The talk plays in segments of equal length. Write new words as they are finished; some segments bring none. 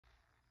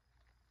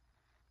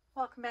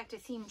Welcome back to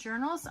Themed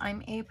Journals.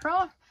 I'm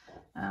April.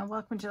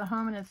 Welcome to the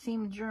home of the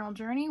Themed Journal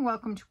Journey.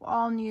 Welcome to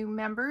all new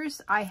members.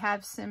 I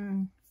have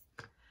some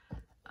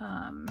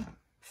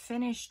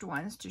finished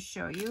ones to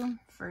show you.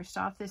 First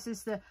off, this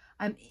is the,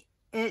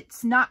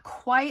 it's not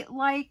quite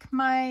like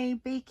my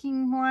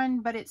baking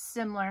one, but it's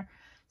similar.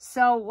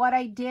 So what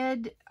I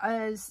did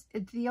is,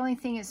 the only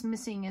thing it's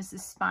missing is the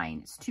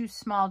spine. It's too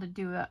small to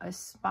do a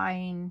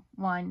spine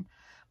one.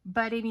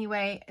 But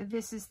anyway,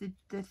 this is the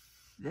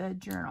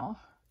journal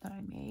that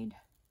I made.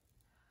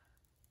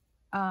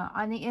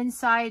 On the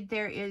inside,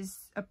 there is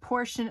a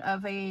portion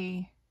of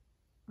a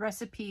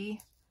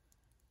recipe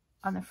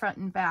on the front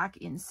and back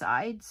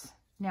insides.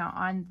 Now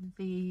on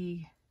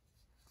the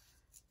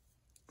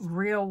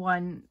real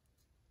one,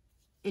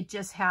 it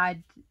just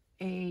had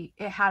a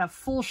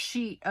full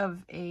sheet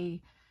of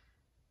a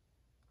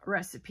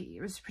recipe.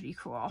 It was pretty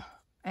cool.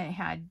 And it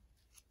had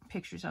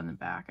pictures on the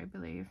back, I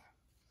believe.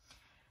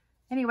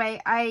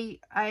 Anyway,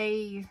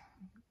 I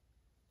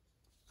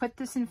put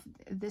this in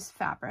this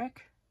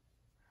fabric,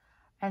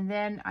 and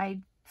then I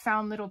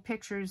found little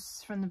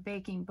pictures from the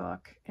baking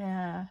book.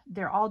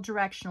 They're all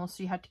directional,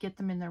 so you have to get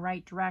them in the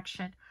right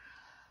direction.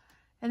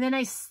 And then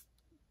I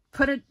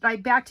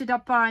backed it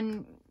up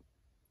on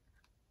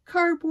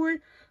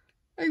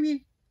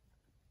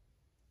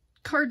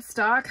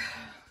cardstock,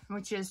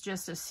 which is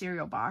just a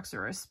cereal box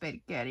or a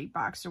spaghetti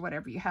box or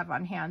whatever you have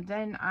on hand.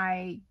 Then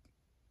I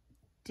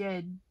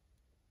did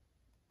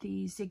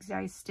the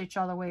zigzag stitch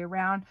all the way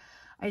around.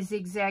 I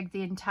zigzagged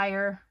the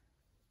entire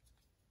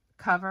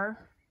cover,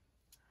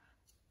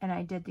 and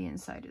I did the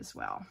inside as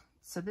well.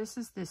 So this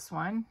is this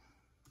one.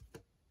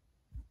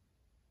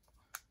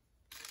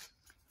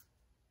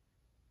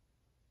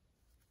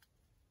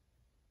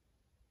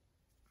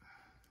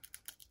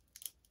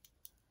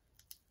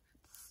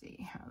 Let's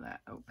see how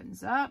that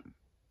opens up.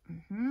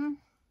 All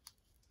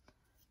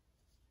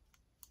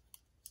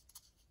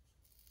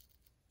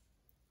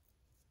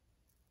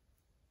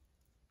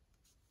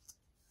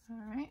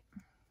right.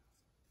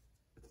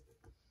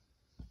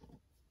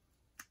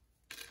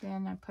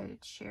 Then I put a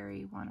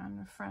cherry one on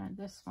the front of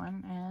this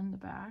one and the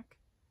back.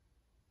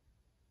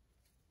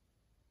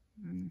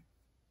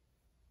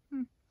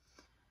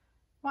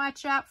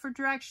 Watch out for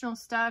directional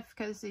stuff,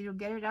 because you'll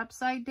get it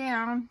upside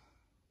down,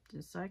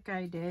 just like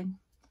I did.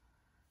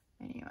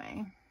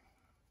 Anyway.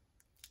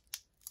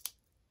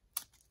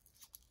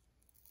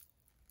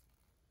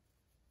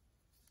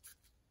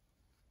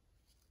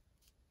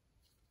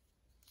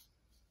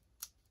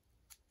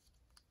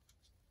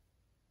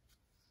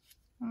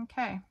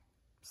 Okay.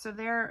 So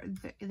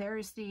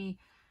there's the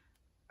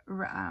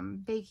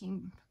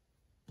baking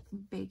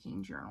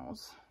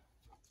journals.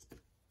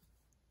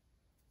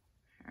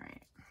 All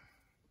right.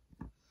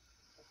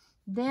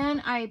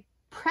 Then I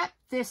prepped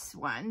this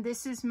one.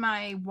 This is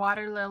my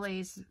water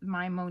lilies,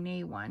 my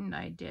Monet one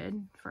I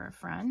did for a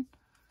friend.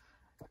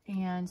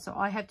 And so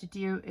all I have to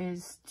do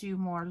is do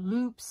more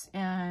loops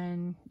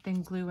and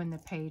then glue in the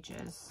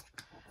pages.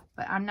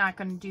 But I'm not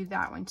going to do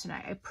that one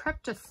tonight. I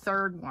prepped a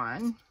third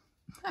one.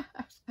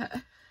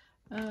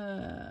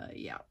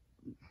 Yeah,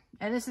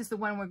 and this is the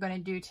one we're going to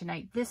do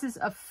tonight. This is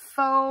a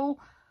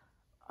faux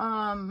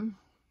what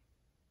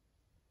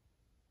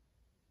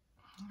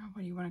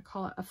do you want to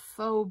call it, a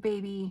faux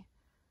baby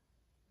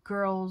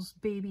girls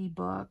baby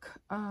book.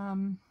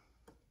 I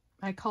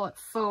call it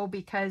faux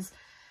because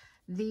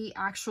the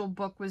actual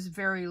book was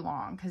very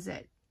long, because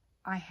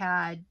I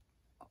had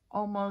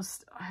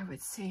almost, I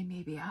would say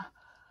maybe a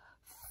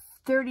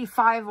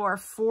 35 or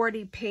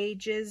 40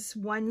 pages,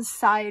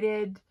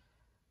 one-sided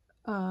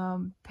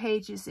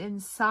pages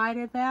inside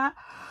of that,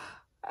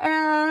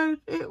 and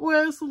it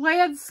was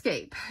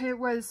landscape. It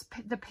was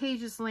the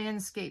pages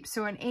landscape.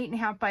 So an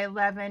 8.5 by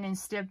 11,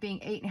 instead of being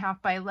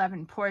 8.5 by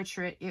 11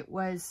 portrait, it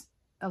was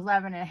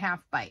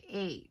 11.5 by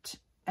 8,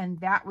 and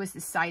that was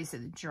the size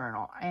of the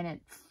journal. And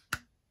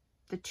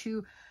the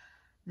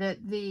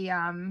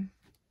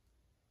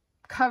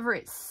cover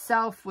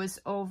itself was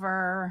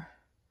over,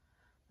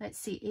 let's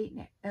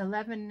see,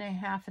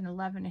 11.5 and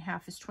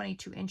 11.5 is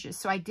 22 inches.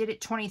 So I did it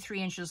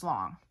 23 inches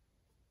long.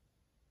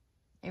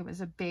 It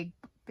was a big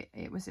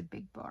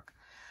book.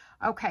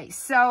 Okay,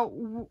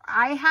 so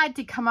I had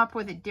to come up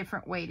with a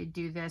different way to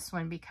do this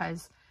one,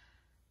 because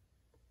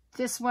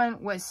this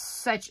one was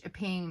such a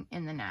pain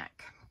in the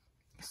neck.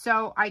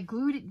 So I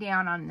glued it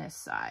down on this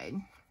side.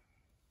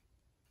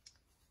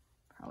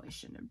 Probably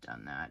shouldn't have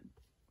done that,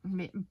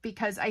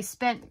 because I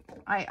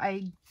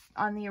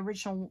on the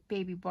original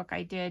baby book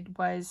I did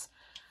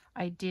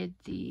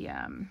the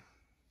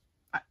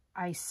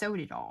I sewed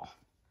it all,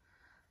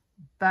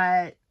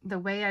 but the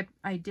way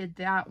I did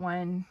that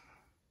one,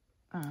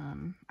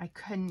 I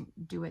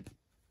couldn't do it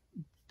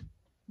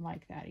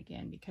like that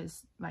again,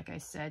 because like I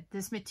said,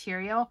 this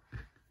material,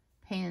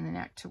 pain in the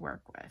neck to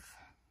work with,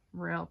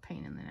 real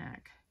pain in the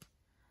neck.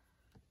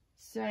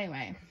 So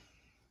anyway,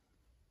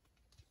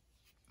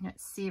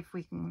 let's see if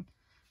we can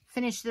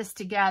finish this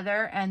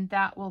together, and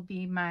that will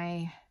be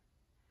my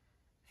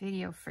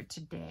video for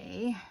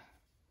today.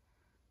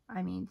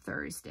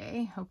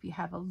 Thursday. Hope you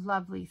have a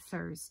lovely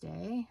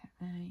Thursday.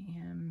 I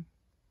am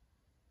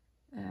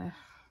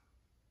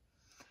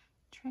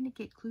trying to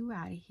get glue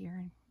out of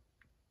here.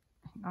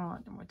 And all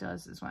it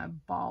does is want to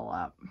ball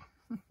up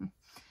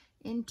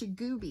into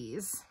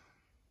goobies.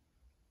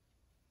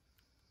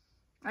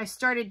 I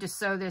started to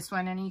sew this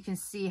one, and you can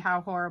see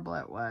how horrible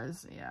it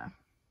was. Yeah,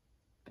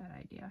 bad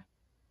idea.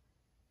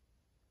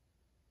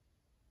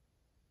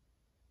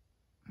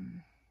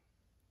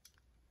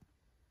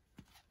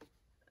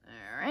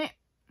 All right.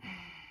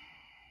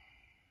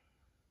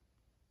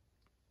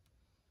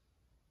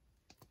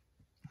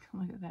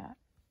 Look at that.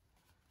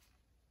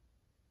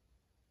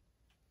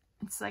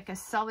 It's like a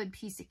solid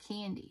piece of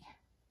candy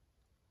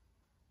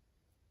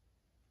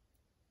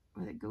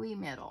with a gooey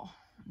middle.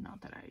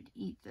 Not that I'd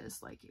eat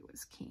this like it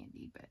was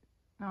candy, but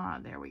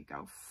there we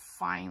go.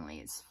 Finally,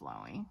 it's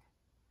flowing.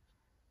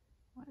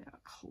 What a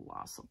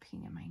colossal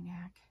pain in my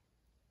neck.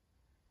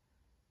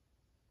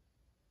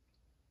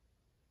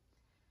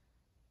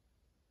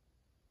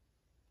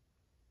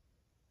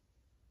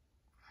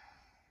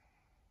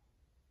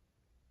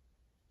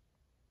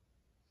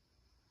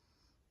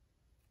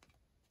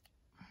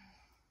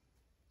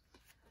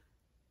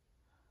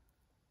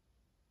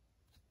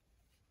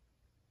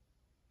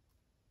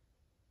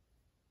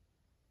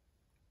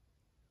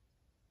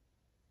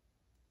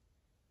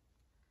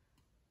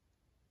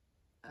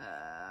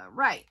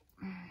 Right.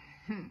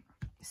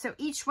 So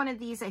each one of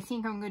these, I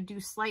think I'm going to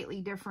do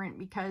slightly different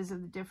because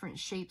of the different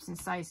shapes and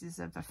sizes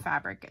of the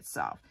fabric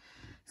itself.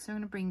 So I'm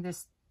going to bring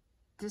this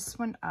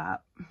one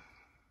up.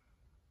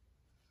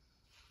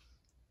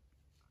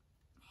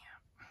 Yeah.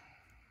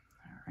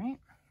 All right.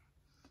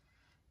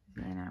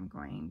 Then I'm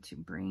going to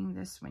bring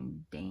this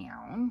one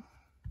down.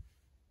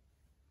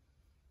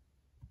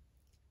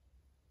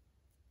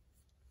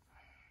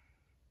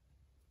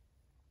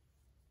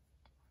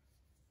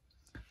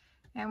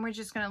 And we're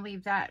just going to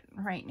leave that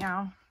right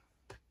now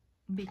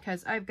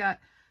because I've got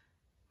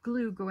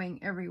glue going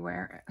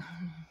everywhere.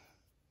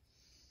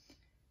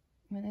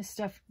 When this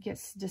stuff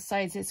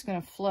decides it's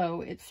going to flow,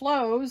 it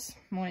flows.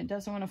 When it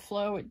doesn't want to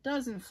flow, it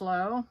doesn't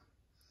flow.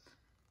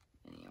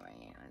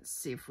 Anyway, let's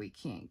see if we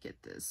can't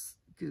get this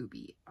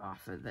gooby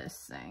off of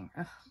this thing.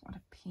 Ugh, what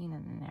a pain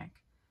in the neck.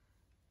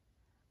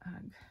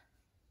 Ugh.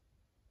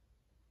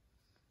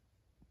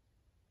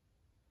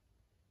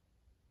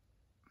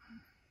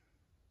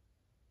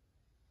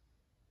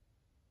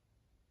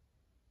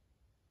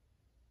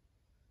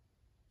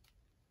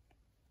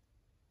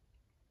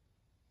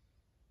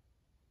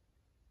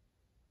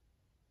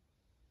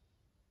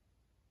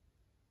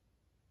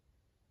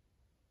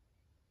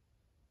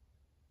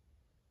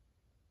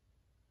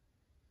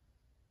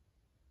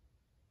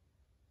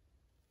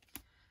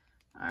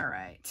 All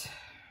right,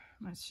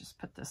 let's just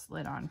put this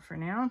lid on for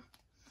now.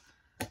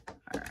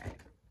 All right,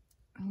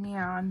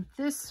 now on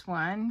this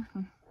one,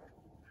 I'm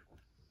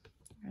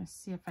gonna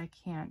see if I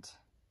can't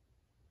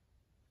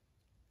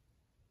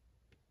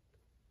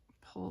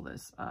pull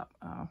this up.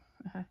 Oh,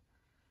 pain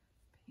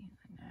in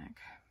the neck.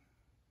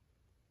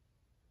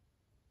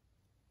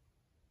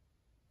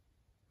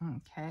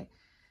 Okay,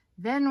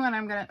 then when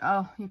I'm gonna,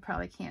 oh, you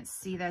probably can't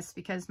see this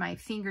because my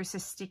fingers are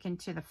sticking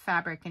to the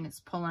fabric and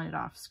it's pulling it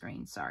off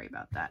screen. Sorry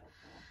about that.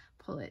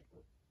 Pull it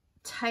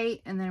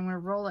tight, and then I'm going to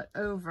roll it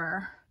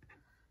over.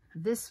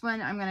 This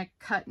one I'm going to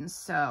cut and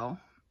sew,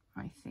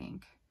 I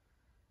think.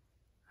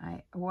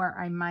 Or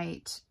I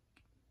might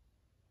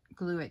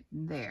glue it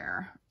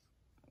there.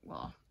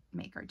 We'll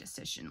make our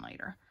decision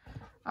later.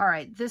 All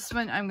right, this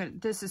one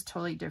this is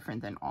totally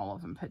different than all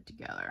of them put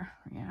together.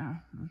 Yeah,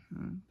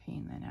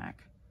 pain in the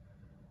neck.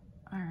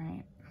 All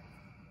right.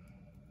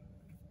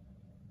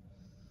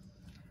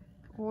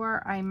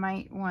 Or I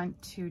might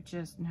want to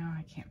just, no,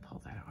 I can't pull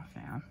that off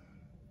now.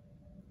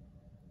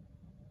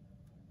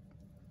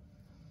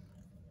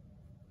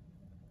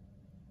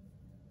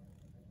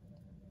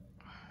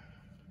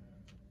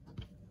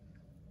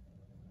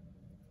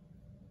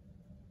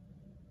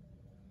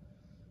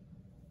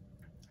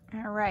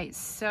 All right,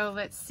 so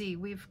let's see,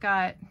 we've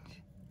got,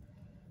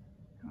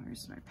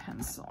 where's my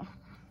pencil?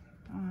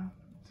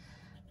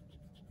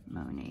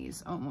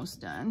 Monet's almost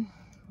done.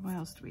 What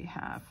else do we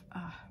have?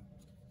 All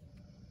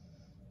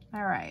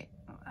right,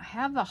 I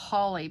have the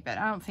holly, but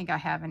I don't think I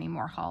have any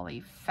more holly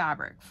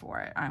fabric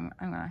for it. I'm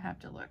gonna have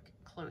to look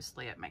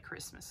closely at my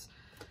Christmas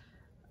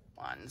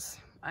ones.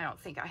 I don't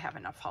think I have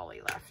enough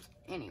holly left.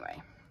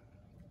 Anyway,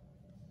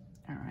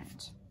 all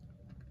right.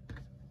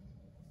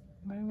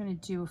 What I'm going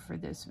to do for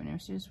this one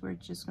is we're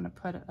just going to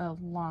put a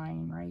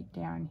line right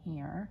down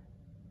here.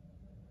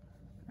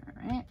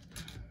 All right.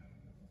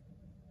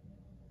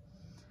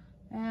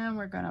 And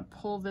we're going to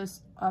pull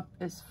this up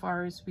as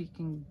far as we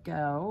can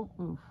go.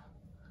 Ooh,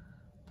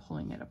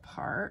 pulling it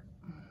apart.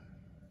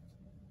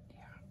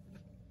 Yeah.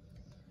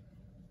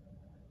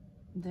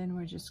 Then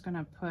we're just going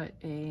to put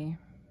a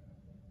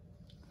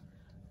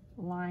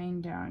line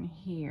down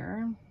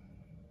here.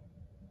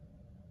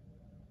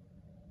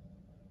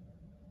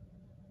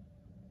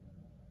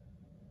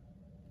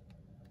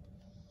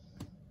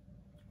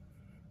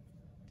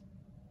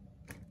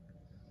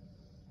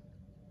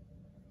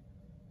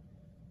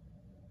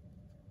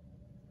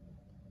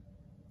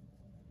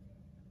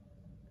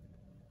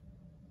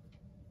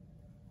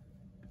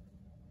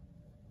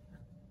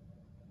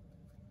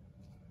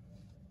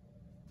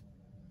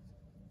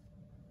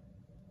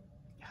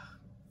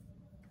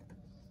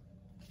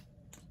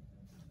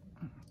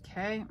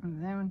 Okay,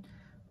 and then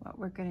what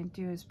we're going to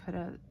do is put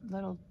a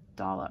little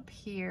dollop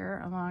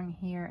here, along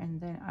here,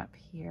 and then up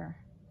here,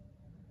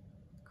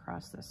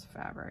 across this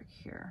fabric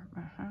here.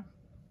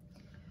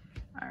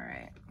 All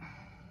right.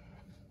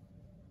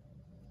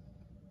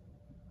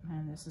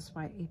 And this is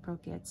why April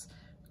gets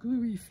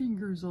gluey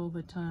fingers all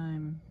the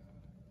time.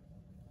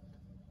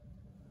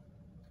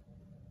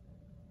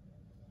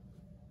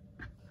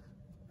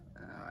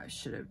 Oh, I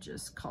should have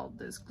just called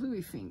this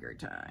gluey finger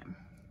time.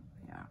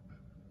 Yeah.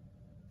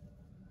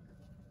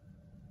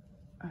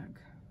 Ugh.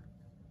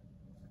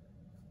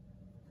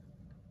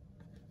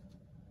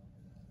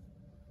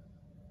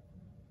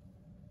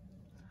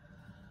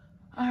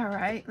 All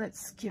right,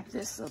 let's give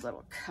this a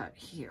little cut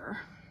here.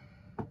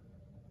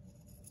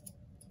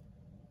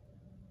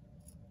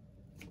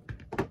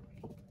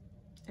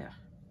 Yeah.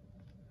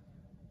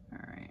 All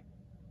right.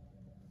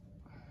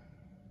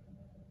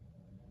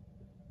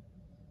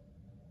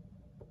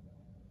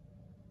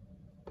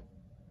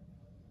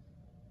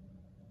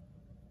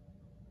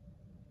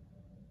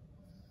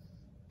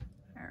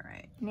 All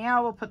right,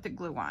 now we'll put the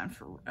glue on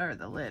or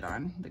the lid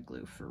on the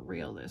glue for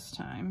real this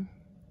time.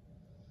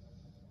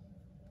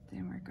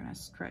 Then we're going to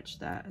stretch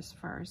that as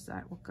far as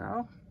that will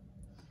go.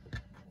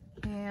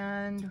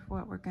 And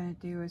what we're going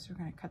to do is we're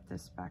going to cut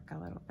this back a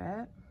little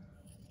bit.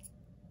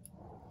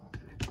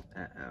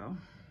 Uh-oh.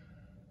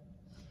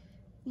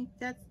 I think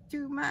that's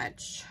too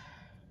much.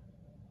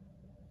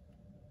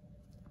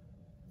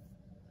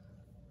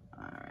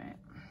 All right.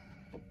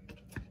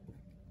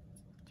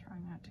 Try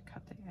not to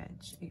cut the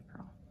edge,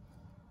 April.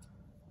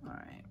 All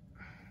right.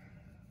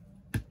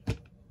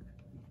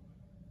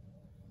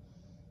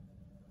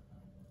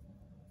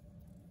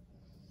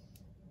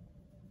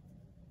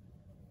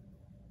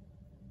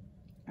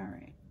 All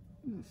right.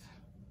 Oof.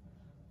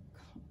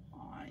 Come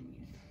on.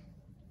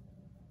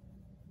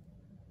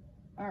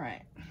 All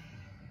right.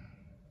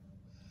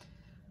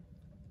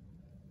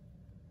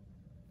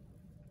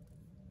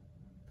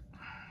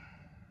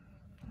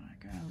 I'm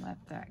gonna let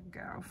that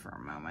go for a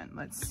moment.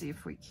 Let's see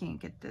if we can't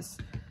get this.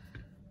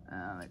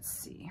 Let's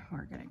see.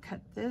 We're gonna cut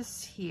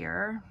this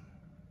here.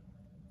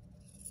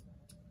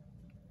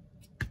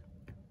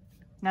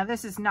 Now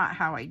this is not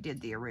how I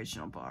did the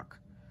original book.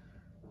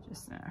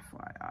 Just an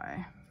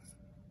FYI.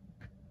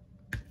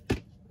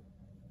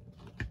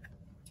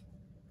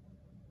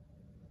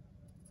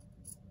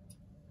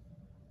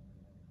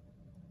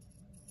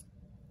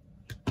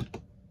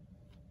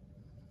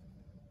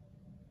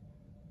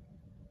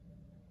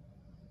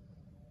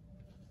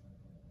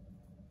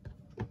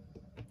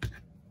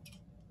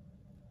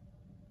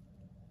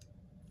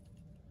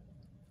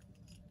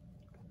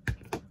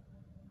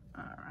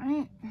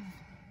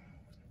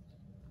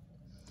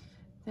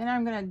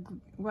 Then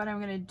what I'm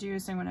gonna do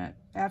is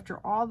after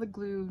all the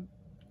glue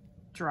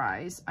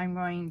dries, I'm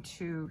going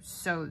to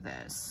sew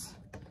this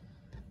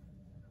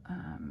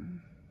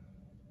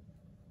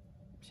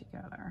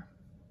together.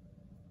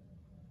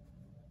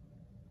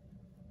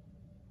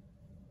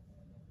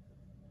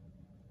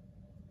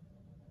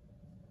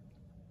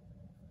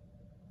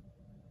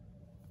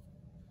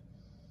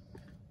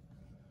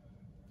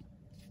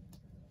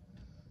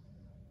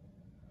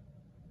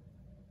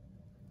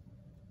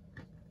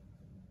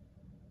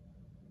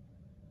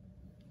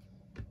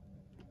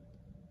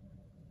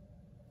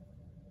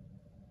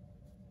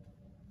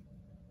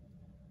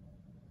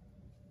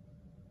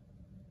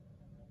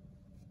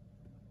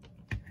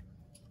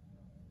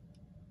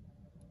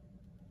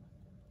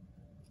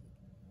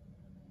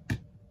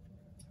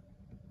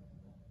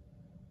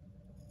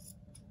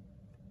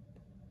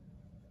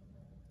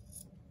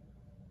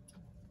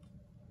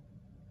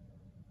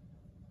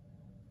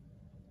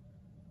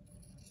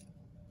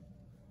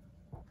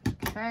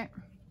 Okay,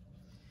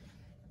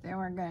 then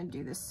we're going to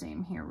do the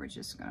same here. We're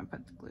just going to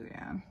put the glue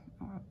down.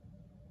 We'll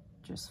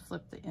just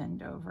flip the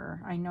end over.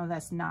 I know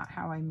that's not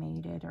how I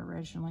made it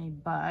originally,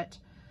 but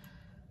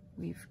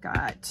we've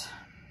got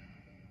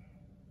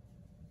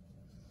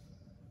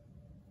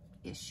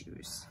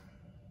issues.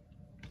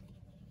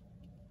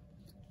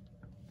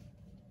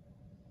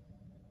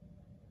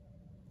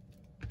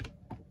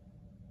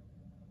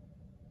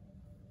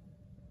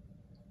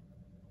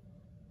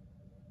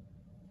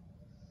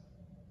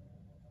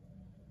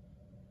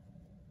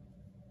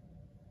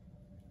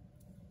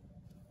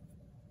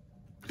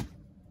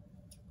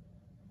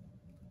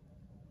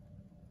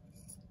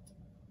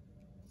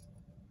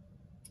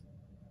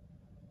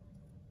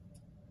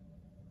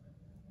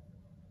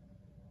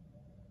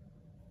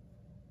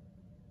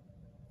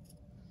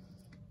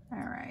 All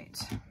right,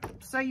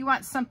 so you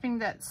want something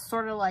that's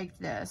sort of like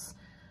this.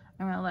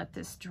 I'm gonna let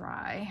this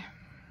dry.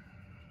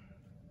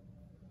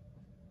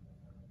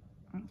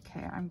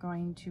 Okay, I'm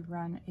going to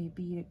run a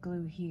bead of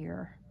glue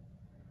here.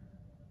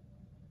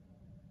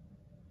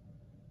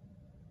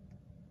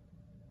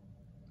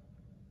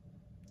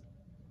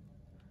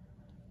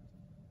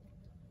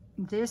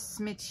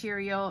 This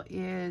material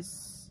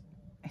is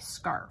a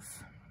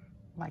scarf,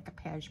 like a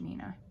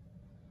pashmina.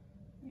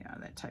 You know,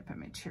 that type of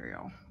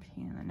material.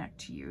 Pain in the neck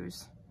to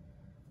use.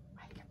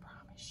 I can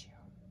promise you.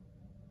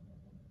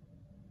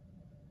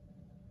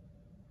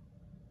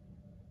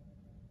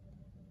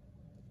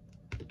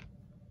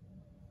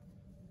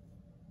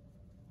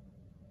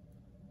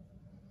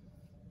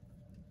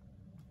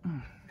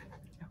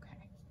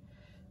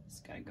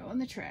 It's gotta go in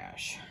the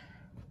trash.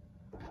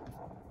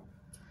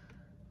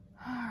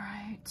 All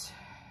right,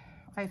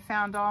 I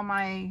found all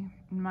my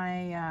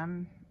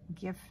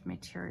gift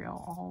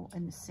material all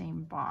in the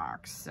same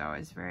box, so I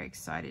was very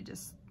excited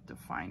just to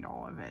find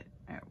all of it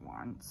at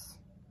once.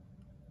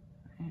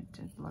 I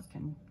did look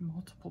in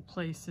multiple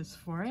places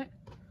for it.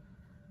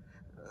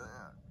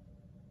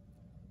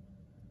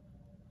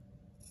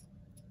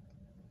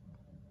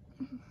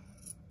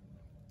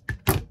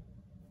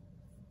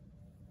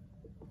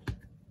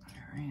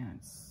 Alright,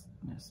 let's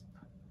just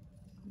put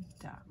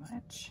that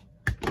much.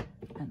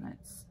 And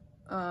let's,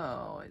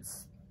 oh,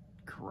 it's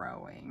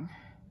growing.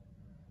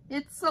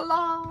 It's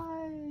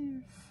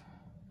alive!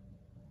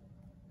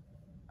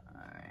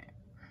 Alright.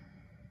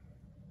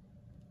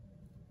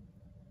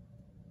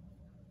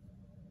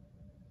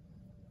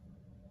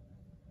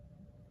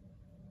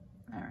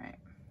 Alright.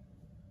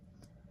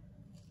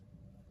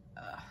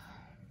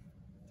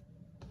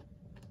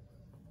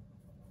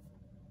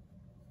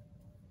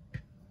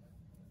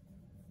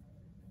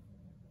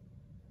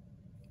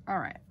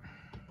 Alright.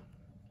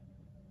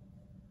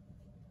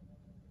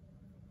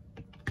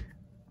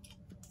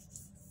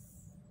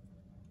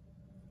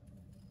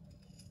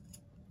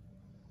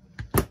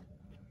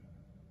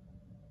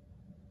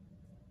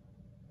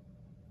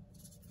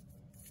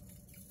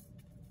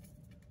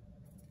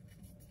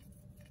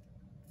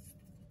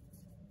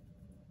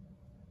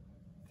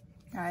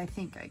 I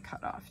think I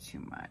cut off too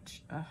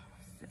much.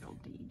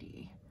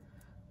 Fiddle-dee-dee.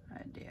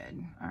 I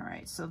did. All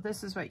right, so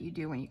this is what you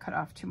do when you cut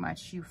off too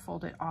much. You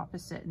fold it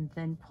opposite and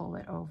then pull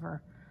it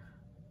over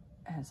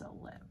as a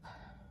lip.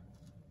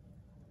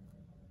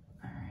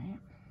 All right.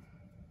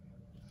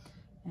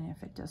 And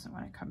if it doesn't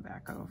want to come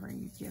back over,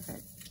 you give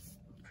it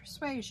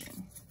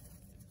persuasion,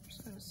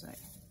 so to say.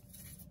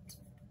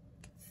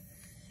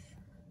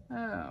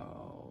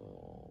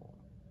 Oh,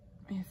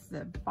 if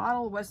the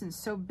bottle wasn't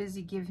so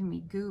busy giving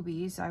me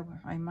goobies,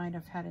 I might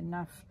have had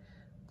enough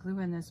glue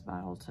in this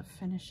bottle to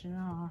finish it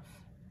off.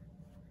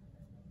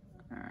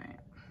 All right.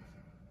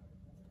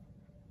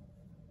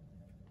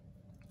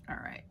 All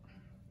right.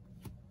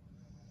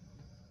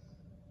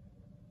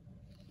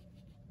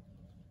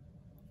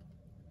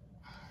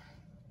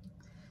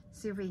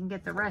 See if we can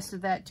get the rest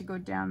of that to go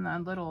down the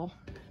little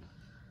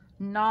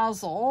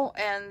nozzle,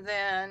 and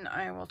then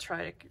I will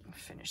try to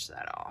finish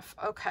that off.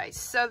 Okay,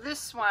 so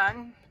this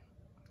one,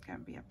 gonna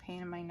be a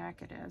pain in my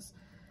neck, it is.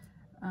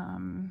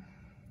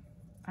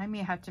 I may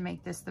have to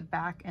make this the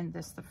back and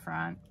this the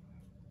front.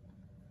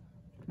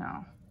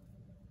 No.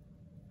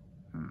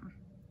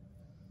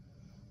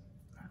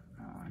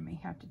 Oh, I may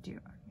have to do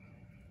it.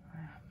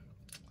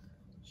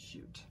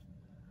 Shoot.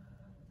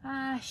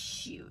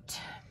 Shoot.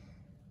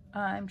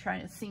 I'm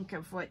trying to think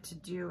of what to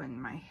do in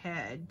my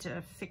head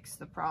to fix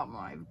the problem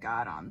I've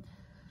got on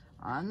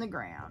the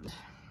ground.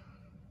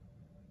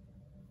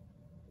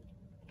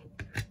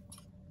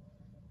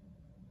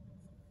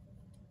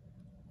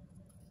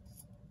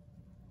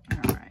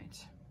 All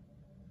right.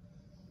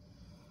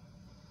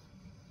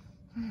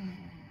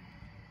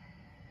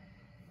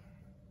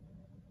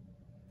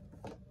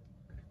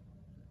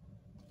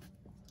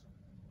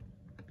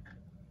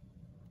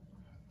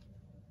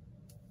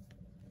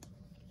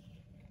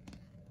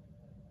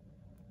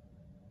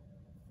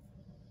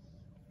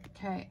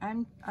 Okay,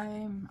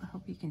 I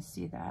hope you can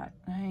see that.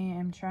 I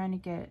am trying to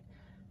get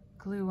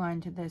glue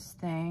onto this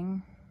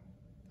thing.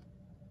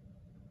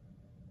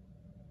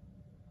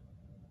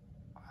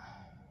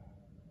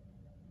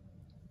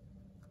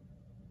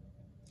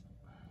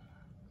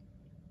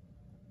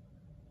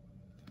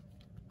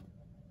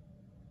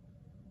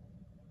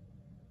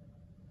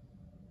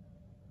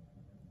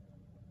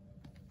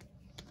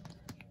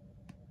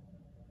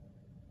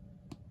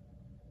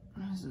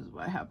 This is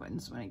what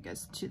happens when it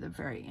gets to the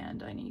very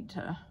end. I need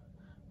to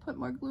put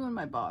more glue in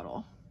my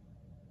bottle.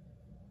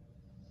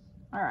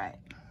 All right.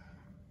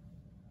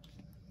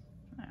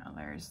 Now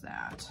there's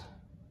that.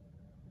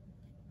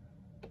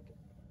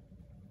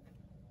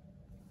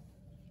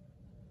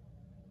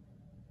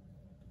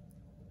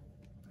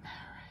 All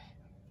right.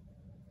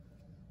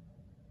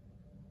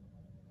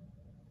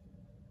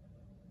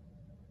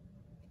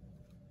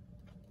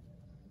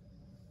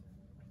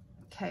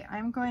 Okay,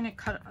 I'm going to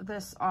cut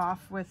this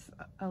off with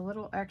a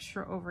little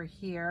extra over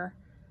here,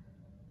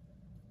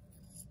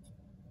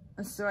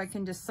 so I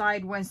can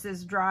decide once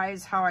this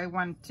dries how I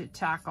want to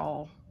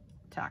tackle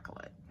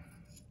it.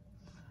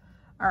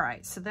 All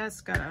right, so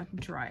that's gotta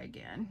dry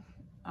again.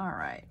 All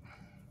right.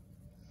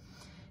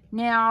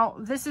 Now,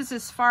 this is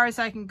as far as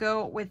I can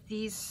go with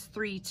these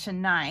three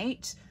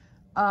tonight.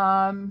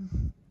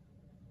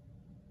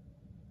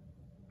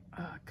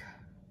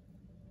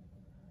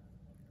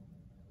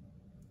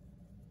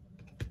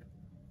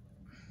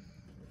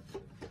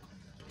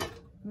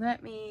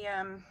 Let me,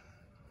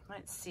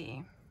 let's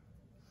see.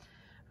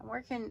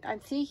 I'm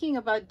thinking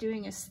about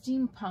doing a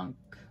steampunk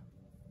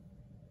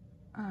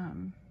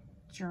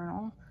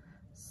journal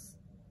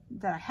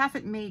that I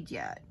haven't made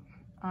yet.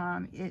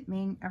 It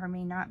may or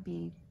may not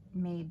be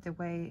made the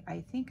way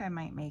I think I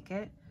might make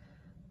it.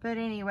 But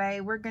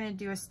anyway, we're going to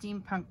do a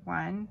steampunk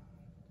one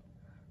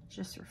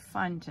just for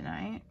fun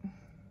tonight.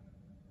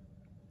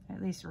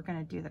 At least we're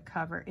gonna do the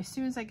cover as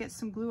soon as I get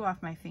some glue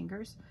off my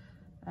fingers.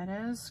 That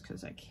is,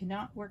 because I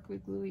cannot work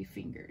with gluey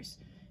fingers.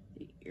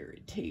 They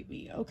irritate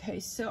me. Okay,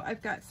 so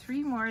I've got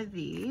 3 more of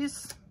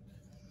these.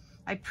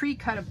 I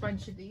pre-cut a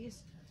bunch of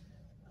these.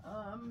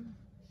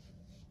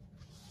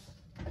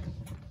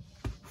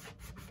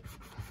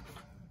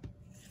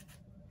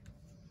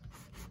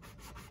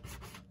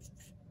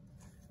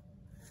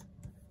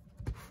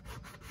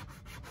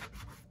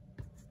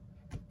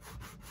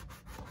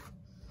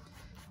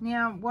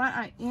 Now, what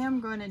I am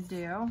going to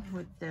do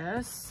with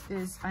this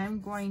is I'm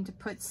going to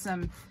put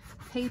some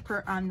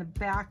paper on the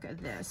back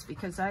of this,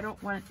 because I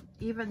don't want,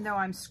 even though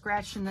I'm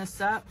scratching this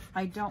up,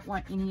 I don't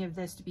want any of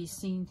this to be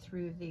seen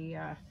through the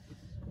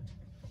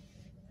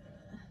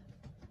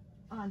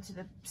onto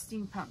the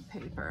steampunk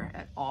paper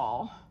at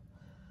all.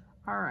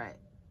 All right.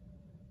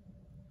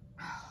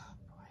 Oh,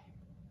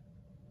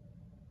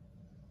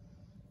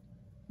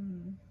 boy.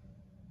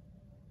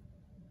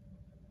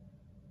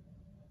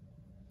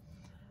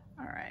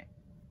 All right.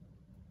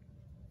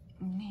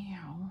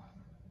 Now,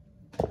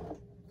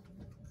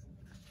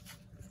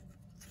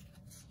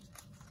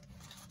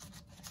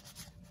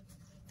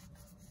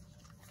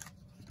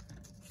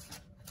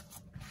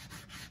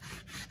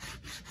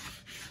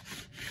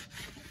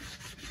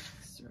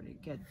 sort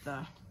of get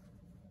the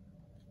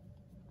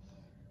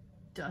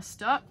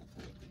dust up.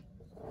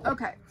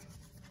 Okay.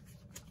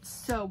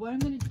 So what I'm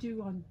going to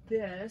do on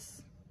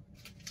this,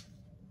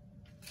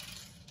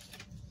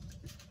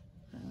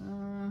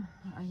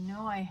 I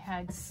know I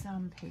had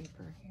some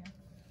paper here.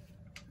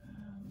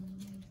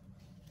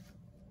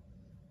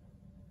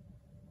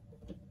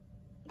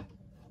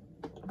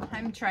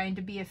 I'm trying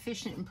to be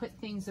efficient and put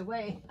things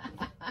away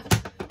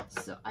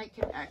so I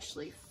can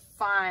actually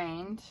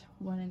find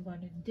what I'm going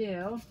to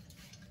do.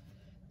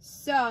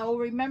 So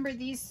remember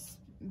these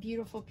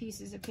beautiful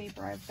pieces of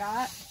paper I've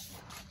got?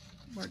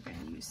 We're going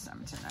to use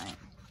some tonight.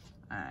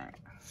 All right.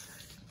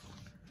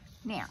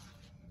 Now,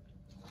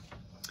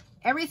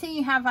 everything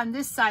you have on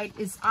this side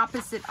is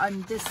opposite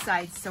on this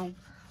side, so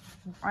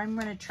I'm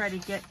going to try to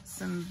get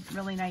some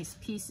really nice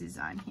pieces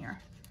on here.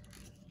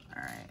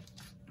 All right.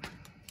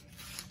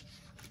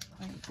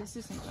 Wait, this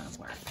isn't going to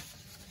work.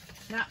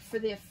 Not for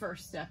the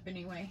first step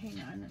anyway. Hang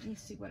on, let me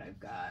see what I've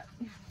got.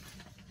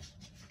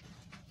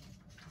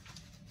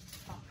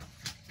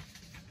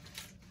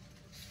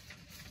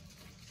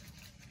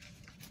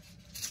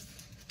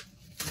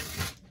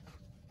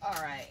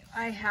 All right,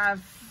 I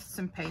have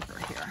some paper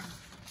here.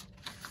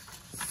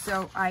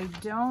 So I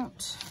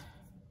don't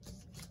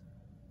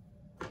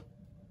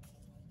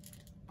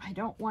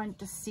want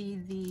to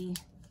see the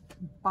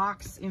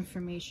box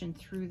information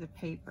through the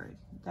paper.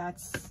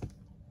 That's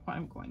what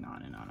I'm going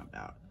on and on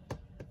about.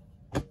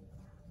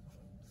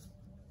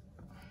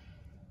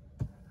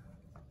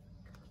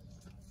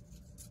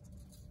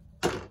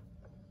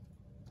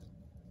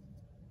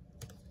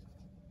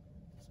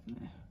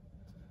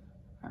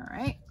 All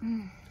right.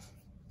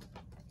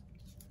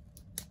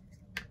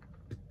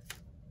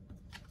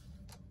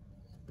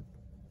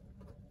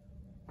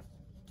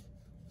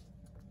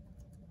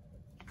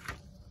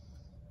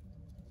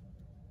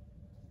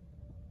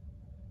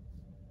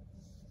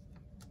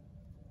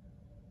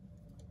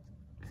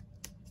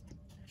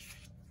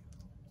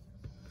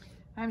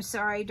 I'm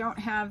sorry, I don't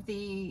have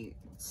the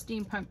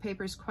steampunk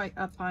papers quite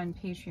up on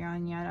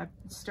Patreon yet.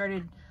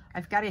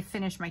 I've got to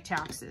finish my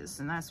taxes,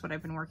 and that's what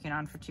I've been working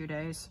on for 2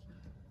 days.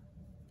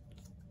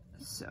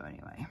 So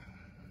anyway,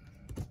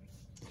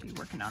 I'll be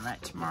working on that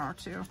tomorrow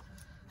too.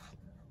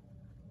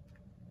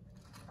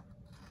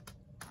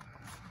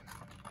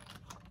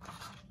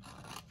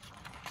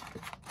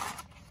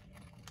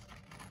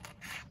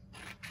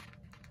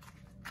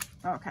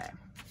 Okay,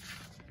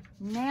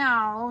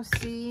 now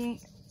see,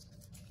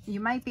 you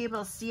might be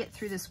able to see it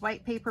through this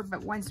white paper,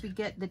 but once we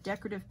get the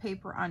decorative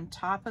paper on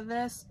top of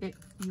this,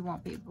 you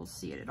won't be able to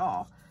see it at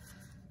all.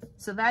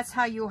 So that's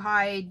how you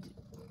hide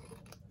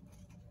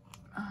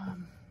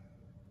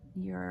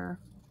your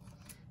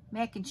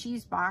mac and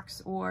cheese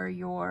box, or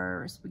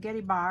your spaghetti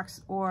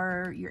box,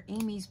 or your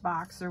Amy's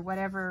box, or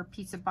whatever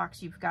pizza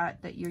box you've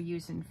got that you're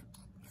using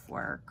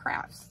for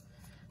crafts.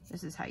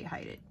 This is how you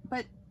hide it.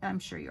 But I'm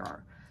sure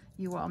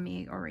you all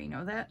may already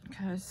know that,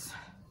 because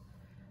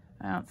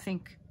I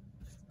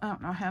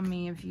don't know how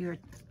many of you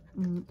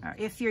are,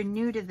 if you're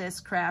new to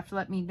this craft,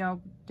 let me know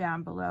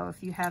down below.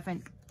 If you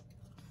haven't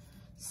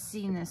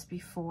seen this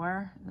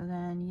before,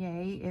 then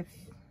yay. If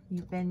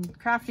you've been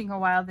crafting a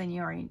while, then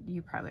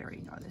you probably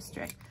already know this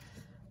trick.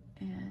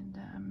 And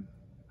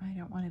I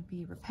don't want to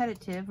be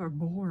repetitive or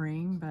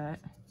boring, but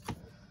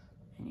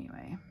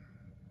anyway.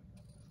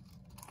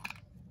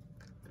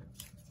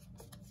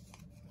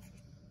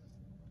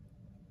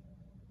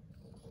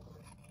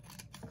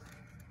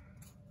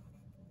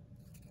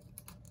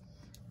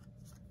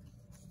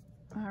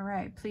 All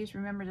right, please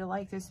remember to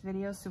like this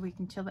video so we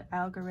can tell the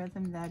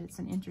algorithm that it's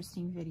an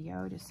interesting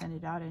video to send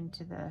it out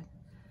into the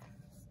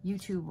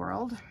YouTube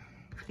world,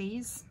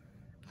 please.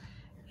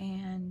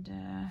 And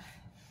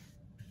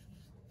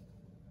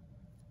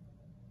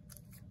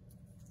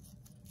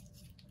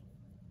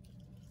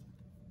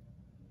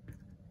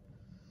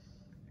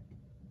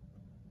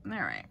All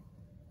right,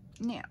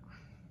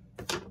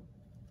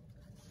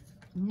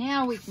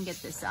 now we can get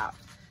this out.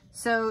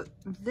 So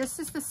this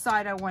is the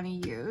side I want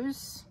to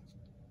use.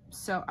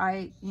 So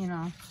you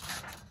know,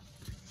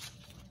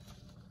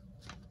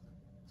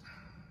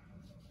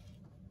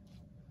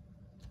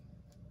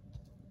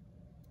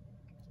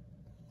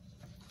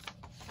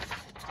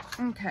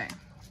 okay.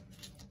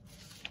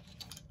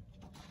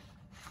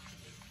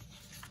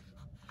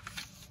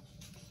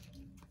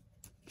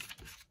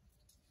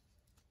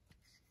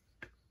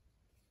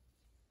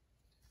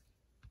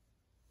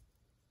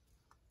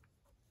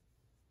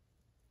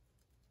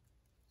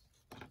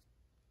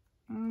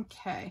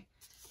 Okay,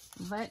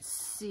 let's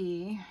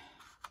see.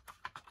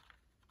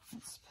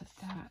 Let's put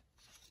that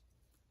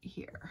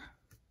here.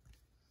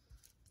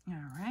 All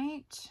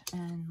right,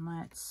 and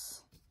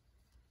let's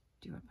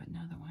do up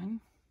another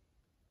one.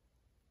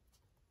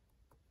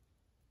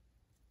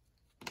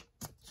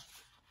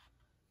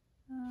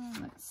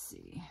 Let's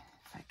see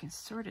if I can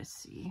sort of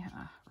see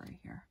right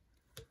here.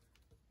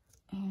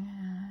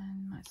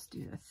 And let's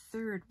do the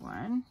third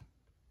one.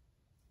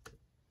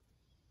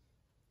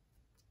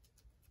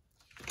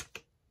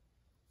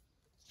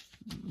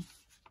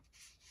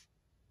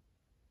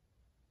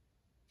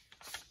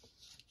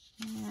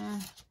 Yeah.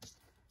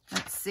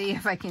 Let's see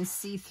if I can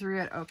see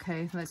through it.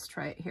 Okay, let's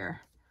try it here.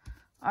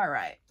 All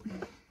right.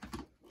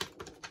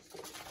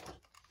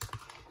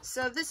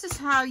 So this is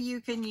how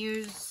you can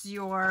use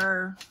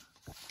your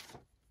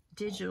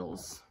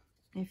digitals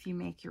if you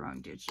make your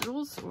own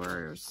digitals,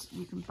 or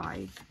you can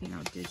buy, you know,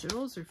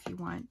 digitals, or if you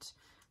want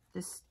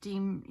the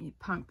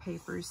steampunk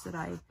papers that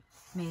I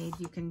made,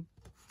 you can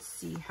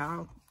see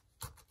how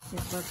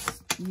it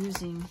looks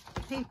using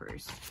the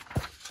papers.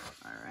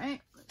 All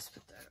right, let's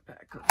put that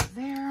back over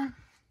there.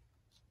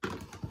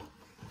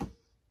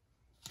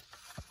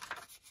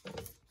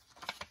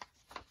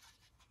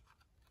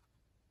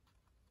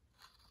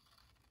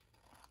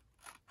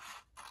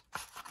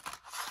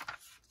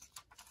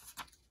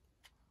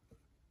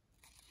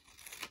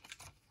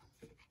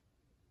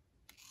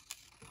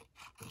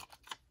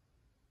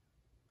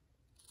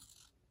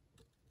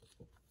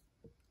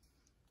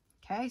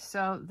 Okay,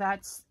 so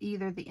that's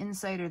either the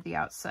inside or the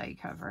outside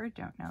cover.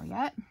 Don't know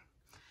yet.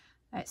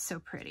 That's so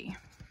pretty,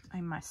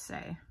 I must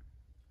say.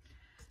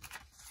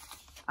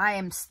 I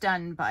am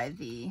stunned by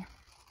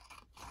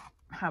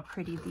how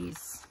pretty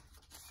these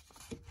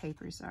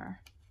papers are.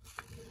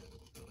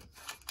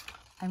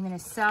 I'm going to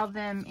sell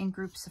them in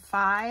groups of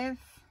 5.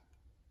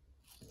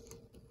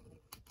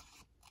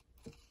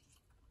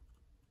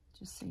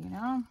 Just so you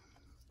know.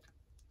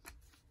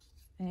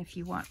 And if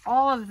you want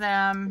all of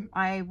them,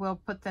 I will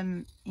put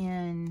them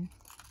in,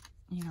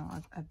 you know,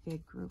 a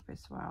big group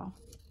as well.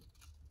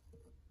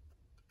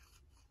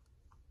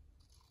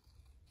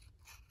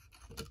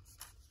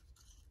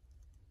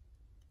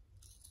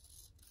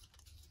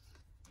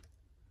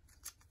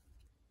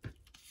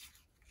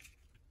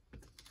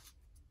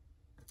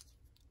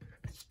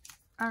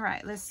 All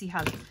right, let's see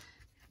how,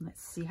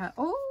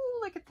 oh,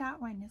 look at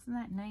that one. Isn't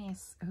that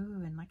nice? Oh,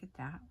 and look at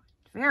that one.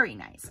 Very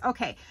nice.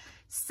 Okay,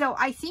 so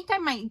I think I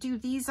might do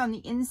these on the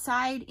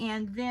inside,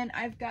 and then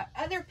I've got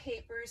other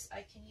papers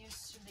I can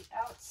use from the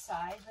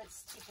outside.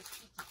 Let's take a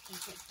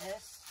peek at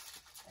this.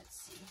 Let's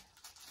see.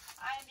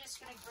 I'm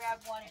just going to grab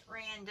one at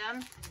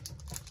random.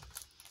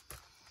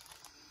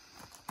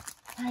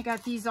 I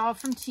got these all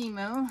from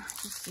Temu,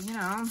 just so you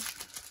know.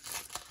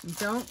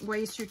 Don't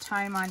waste your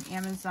time on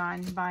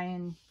Amazon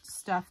buying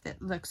stuff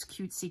that looks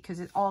cutesy, because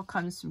it all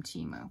comes from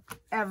Temu.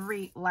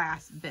 Every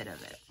last bit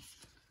of it.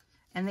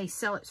 And they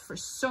sell it for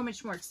so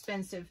much more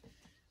expensive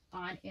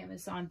on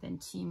Amazon than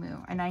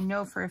Temu. And I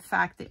know for a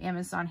fact that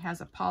Amazon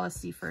has a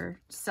policy for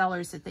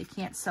sellers that they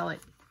can't sell it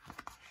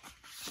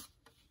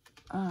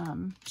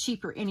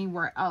cheaper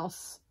anywhere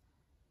else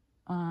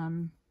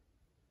than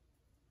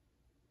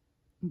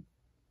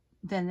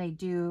they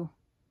do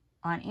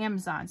on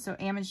Amazon. So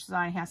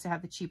Amazon has to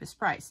have the cheapest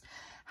price.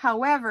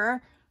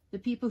 However, the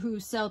people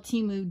who sell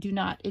Temu do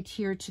not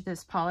adhere to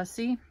this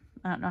policy.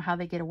 I don't know how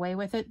they get away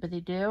with it, but they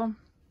do.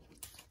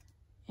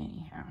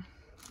 Anyhow,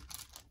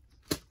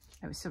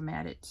 I was so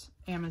mad at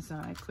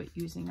Amazon, I quit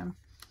using them.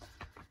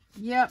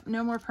 Yep,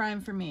 no more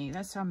Prime for me.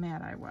 That's how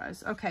mad I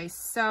was. Okay,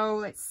 so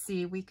let's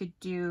see. We could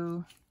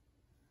do...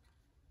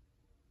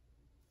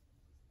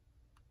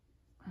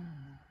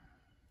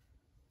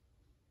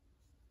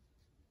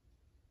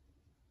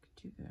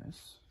 do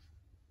this.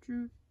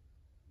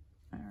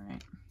 All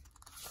right.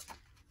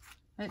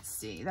 Let's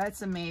see.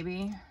 That's a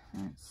maybe.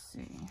 Let's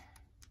see.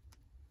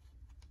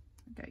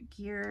 Got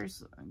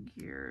gears,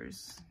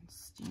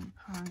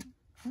 steampunk.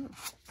 Ooh,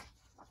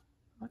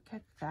 look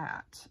at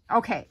that.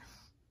 Okay,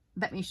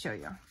 let me show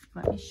you.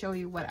 Let me show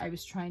you what I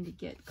was trying to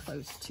get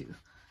close to.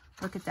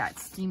 Look at that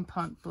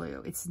steampunk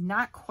blue. It's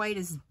not quite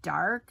as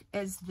dark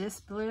as this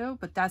blue,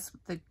 but that's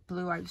the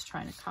blue I was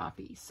trying to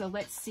copy. So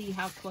let's see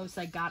how close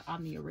I got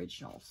on the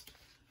originals.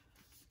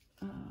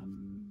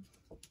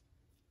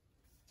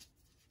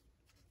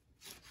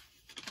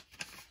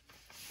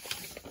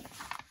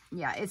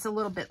 Yeah, it's a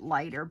little bit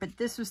lighter, but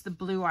this was the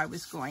blue I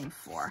was going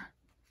for.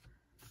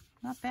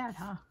 Not bad,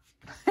 huh?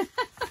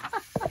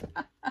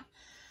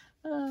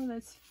 Oh,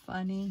 that's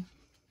funny.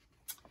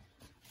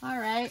 All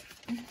right.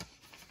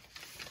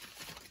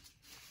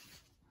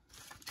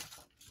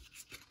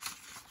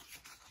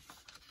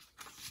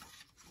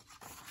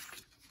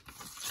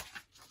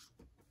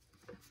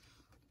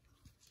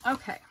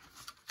 Okay.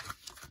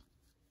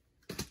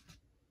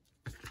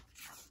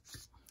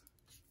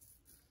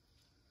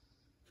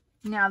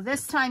 Now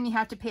this time you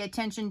have to pay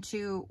attention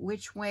to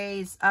which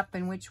way's up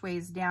and which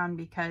way's down,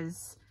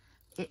 because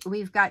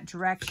we've got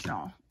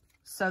directional.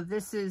 So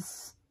this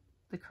is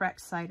the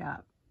correct side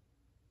up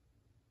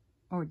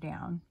or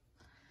down.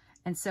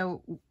 And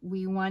so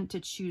we want to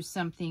choose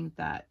something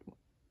that,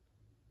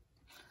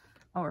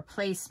 or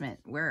placement,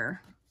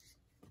 where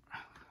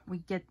we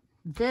get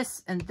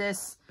this and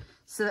this,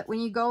 so that when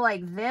you go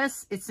like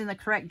this, it's in the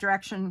correct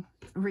direction,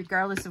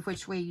 regardless of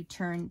which way you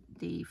turn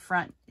the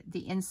front,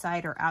 the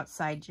inside or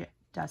outside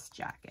dust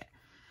jacket.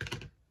 I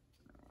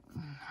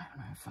don't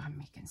know if I'm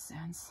making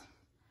sense.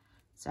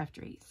 It's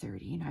after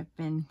 8:30 and I've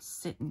been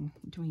sitting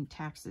doing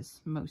taxes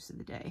most of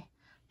the day.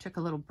 Took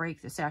a little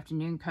break this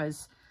afternoon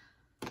because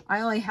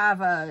I only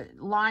have a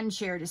lawn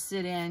chair to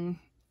sit in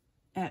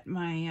at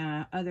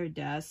my other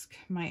desk.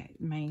 I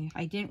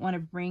didn't want to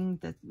bring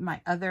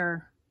my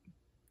other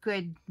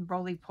good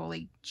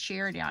roly-poly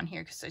chair down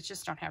here because I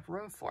just don't have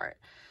room for it.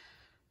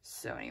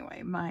 So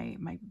anyway, my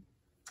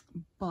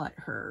butt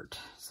hurt,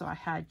 so I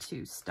had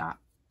to stop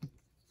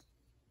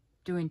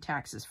doing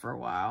taxes for a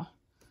while.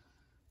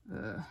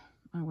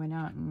 I went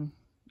out and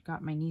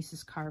got my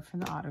niece's car from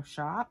the auto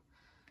shop.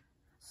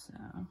 So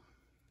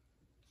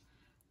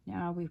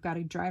now we've got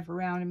to drive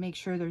around and make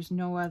sure there's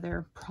no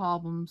other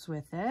problems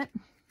with it.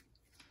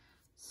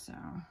 So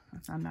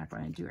I'm not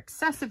going to do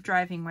excessive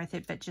driving with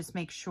it, but just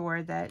make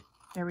sure that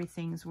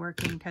everything's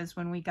working, because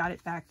when we got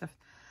it back the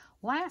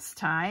last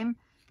time,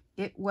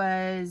 it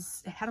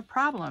had a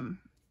problem.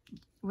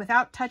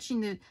 Without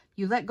touching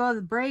you let go of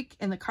the brake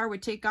and the car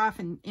would take off,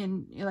 and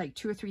in like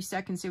 2 or 3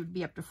 seconds, it would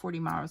be up to 40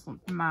 miles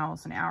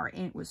an hour.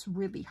 And it was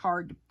really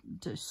hard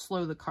to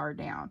slow the car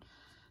down.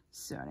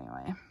 So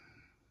anyway,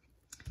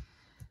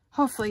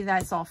 hopefully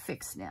that's all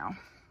fixed now.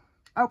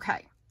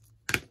 Okay.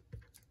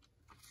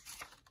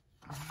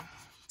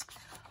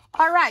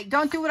 All right.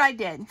 Don't do what I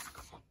did.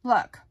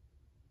 Look.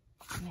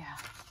 Yeah.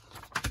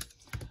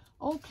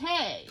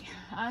 Okay.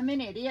 I'm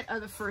an idiot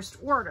of the first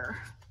order.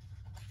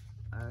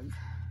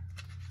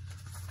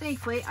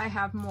 Thankfully, I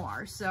have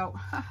more, so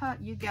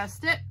you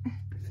guessed it.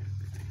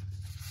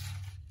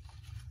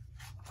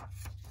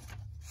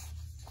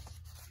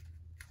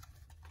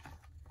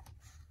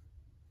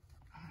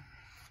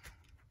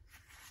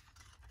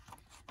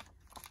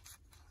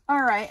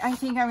 All right, I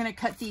think I'm going to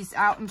cut these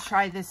out and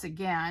try this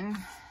again.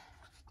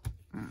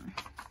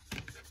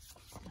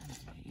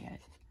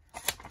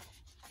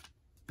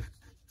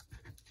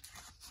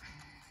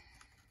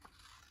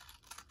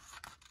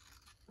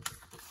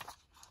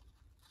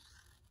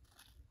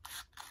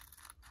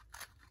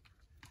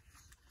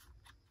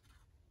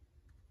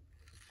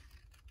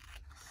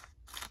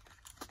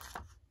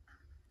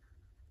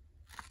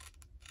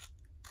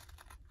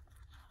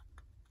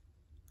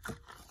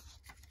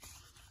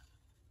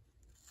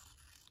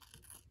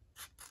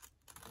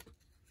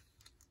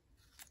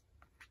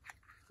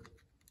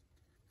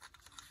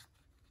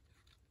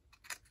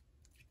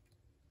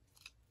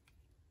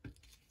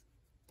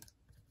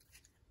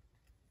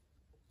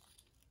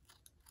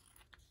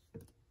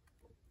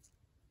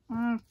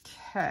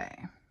 Okay.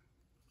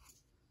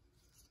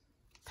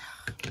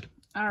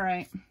 All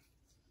right.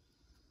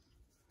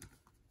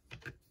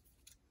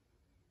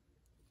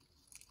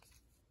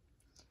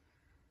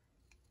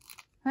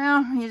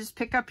 Well, you just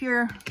pick up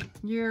your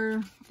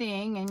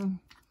thing and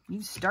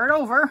you start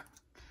over.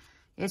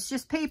 It's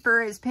just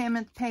paper, as Pam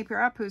at the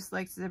Paper Up Who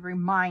likes to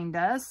remind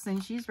us,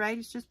 and she's right.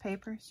 It's just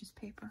paper. It's just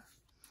paper.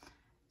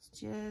 It's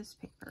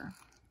just paper.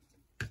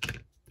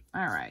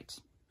 All right.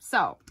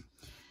 So,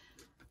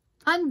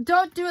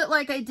 don't do it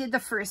like I did the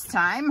first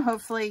time.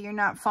 Hopefully you're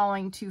not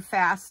following too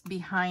fast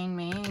behind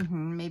me.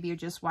 Maybe you're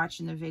just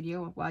watching the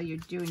video while you're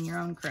doing your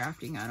own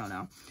crafting. I don't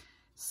know.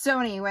 So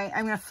anyway,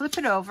 I'm going to flip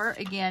it over.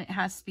 Again, it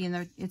has to be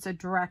it's a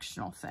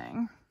directional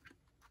thing.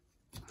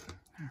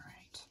 All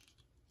right.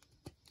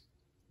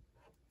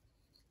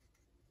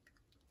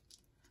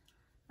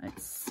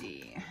 Let's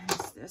see.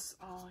 Is this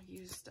all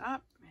used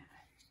up?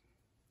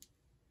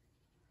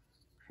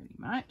 Pretty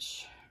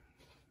much.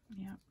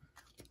 Yep.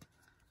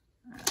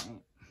 All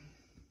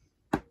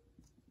right.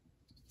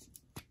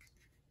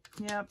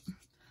 Yep.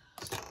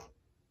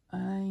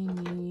 I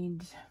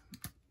need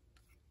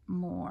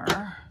more.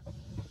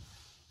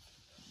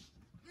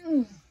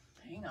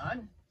 Hang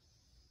on.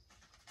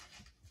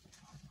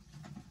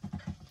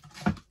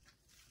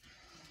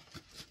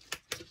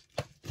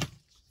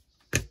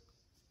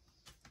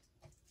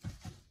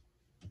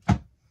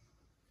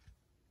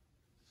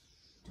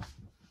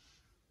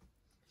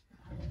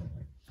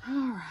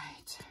 All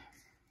right.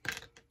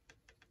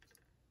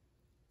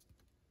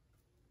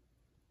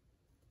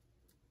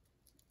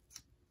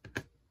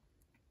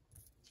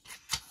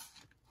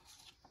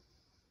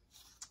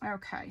 All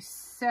Okay,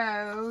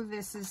 so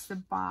this is the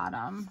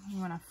bottom.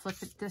 You want to flip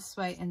it this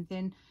way, and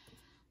then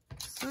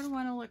sort of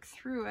want to look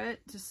through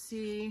it to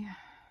see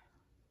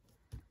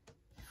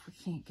if we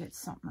can't get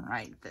something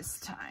right this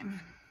time.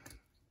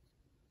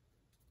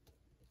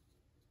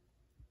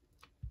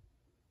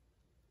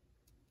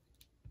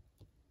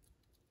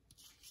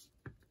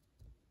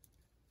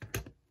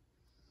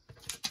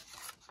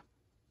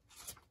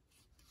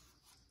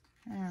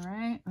 All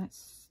right,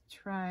 let's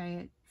try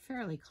it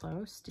fairly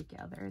close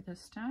together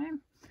this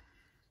time.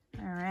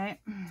 All right.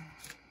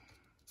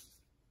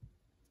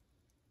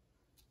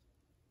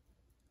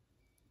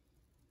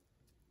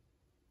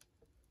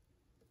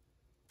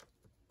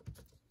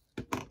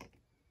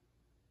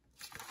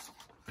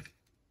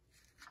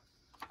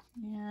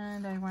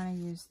 And I want to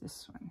use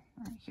this one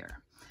right here.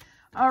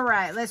 All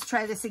right, let's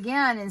try this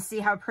again and see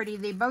how pretty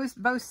they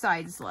both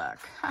sides look.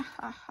 Ha,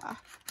 ha,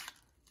 ha.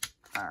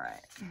 All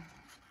right.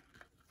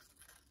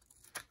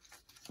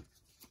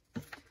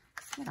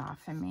 Get off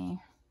of me.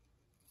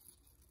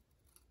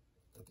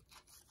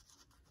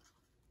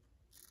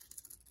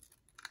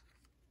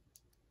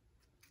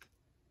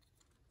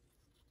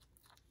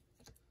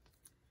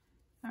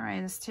 All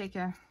right, let's take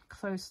a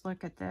close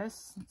look at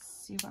this. Let's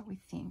see what we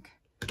think.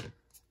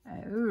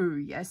 Oh,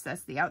 yes,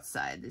 that's the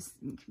outside. This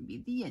can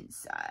be the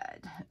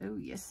inside. Oh,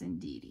 yes,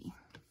 indeedy.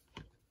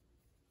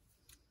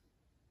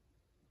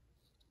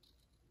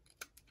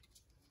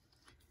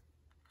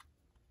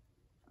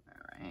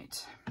 All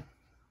right.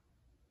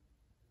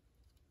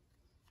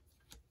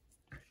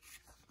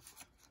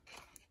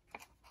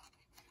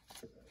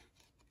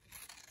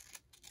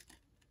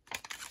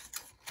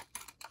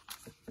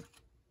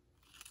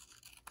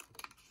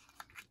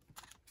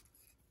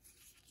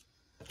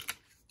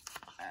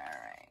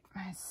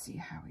 Let's see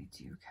how we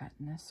do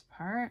cutting this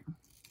part.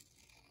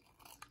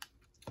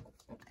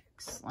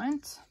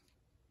 Excellent.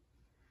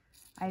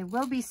 I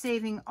will be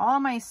saving all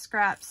my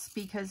scraps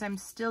because I'm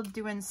still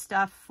doing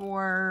stuff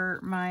for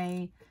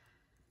my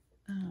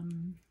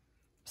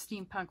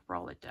steampunk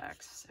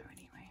Rolodex. So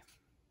anyway.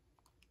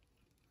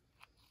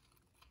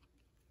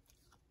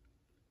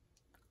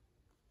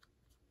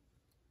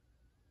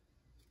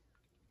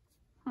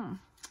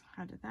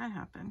 How did that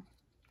happen?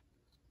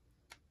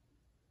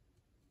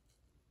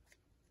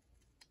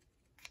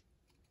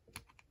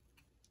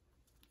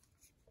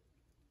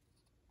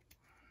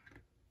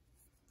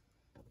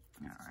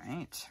 All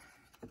right.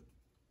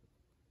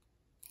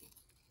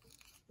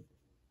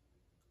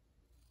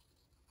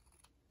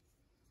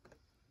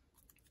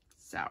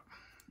 So,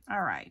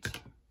 all right.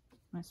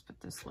 Let's put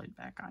this lid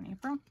back on,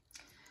 April.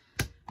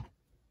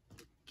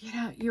 Get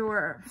out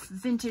your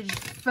vintage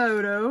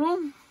photo.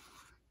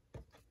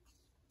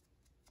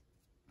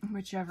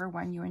 Whichever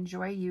one you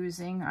enjoy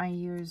using. I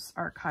use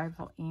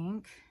archival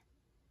ink.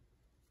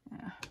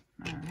 Yeah.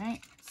 All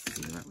right. Let's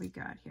see what we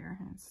got here.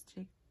 Let's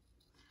take.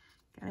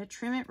 Gotta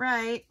trim it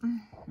right.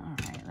 All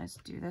right, let's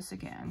do this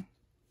again.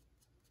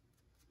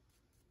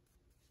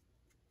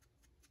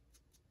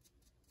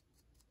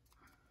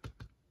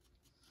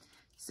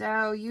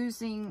 So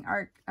using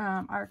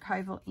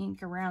archival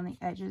ink around the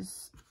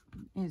edges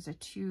is a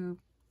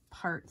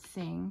two-part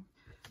thing.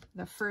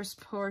 The first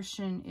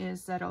portion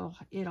is that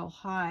it'll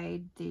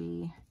hide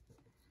the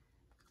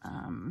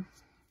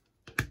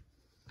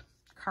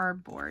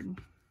cardboard.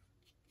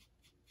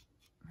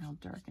 I'll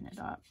darken it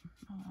up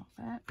a little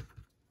bit.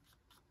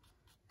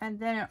 And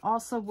then it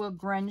also will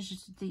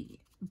grunge the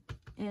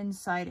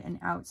inside and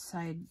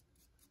outside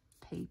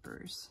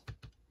papers.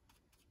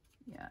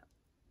 Yeah.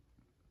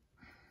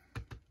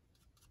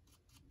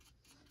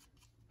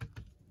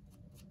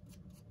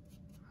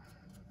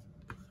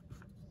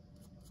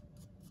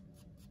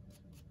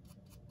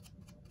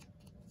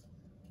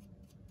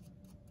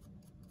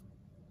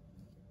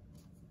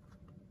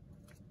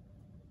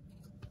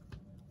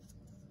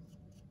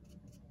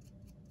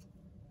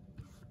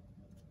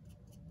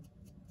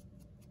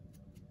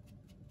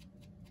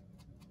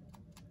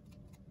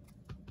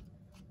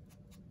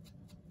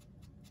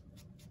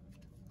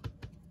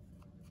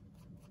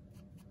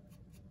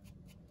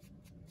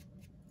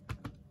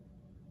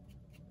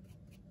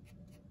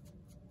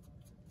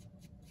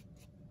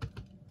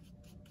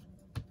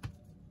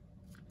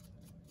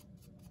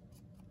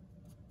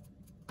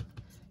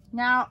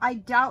 Now, I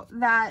doubt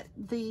that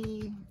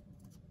the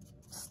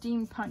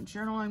steampunk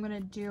journal I'm going to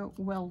do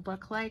will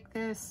look like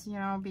this, you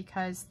know,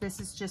 because this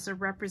is just a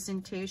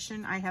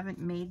representation. I haven't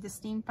made the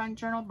steampunk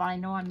journal, but I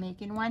know I'm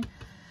making one.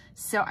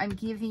 So I'm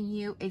giving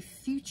you a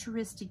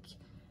futuristic,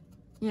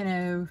 you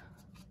know,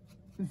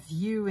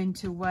 view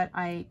into what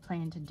I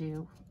plan to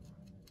do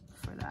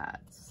for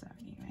that. So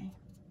anyway.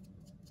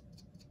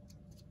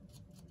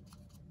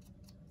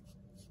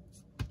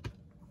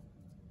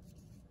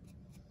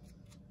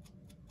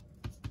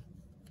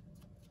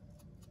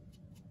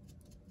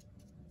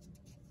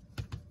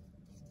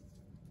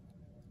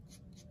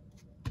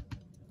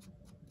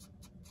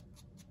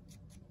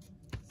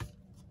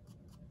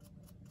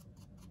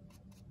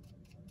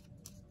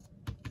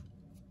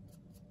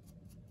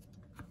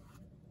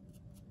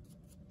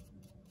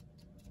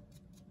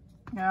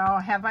 No,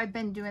 have I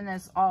been doing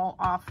this all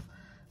off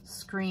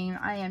screen?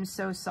 I am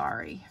so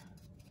sorry.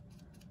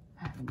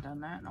 I haven't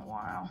done that in a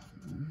while.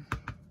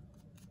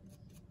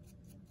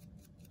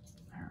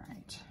 All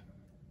right.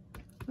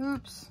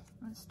 Oops.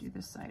 Let's do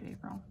this side,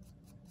 April.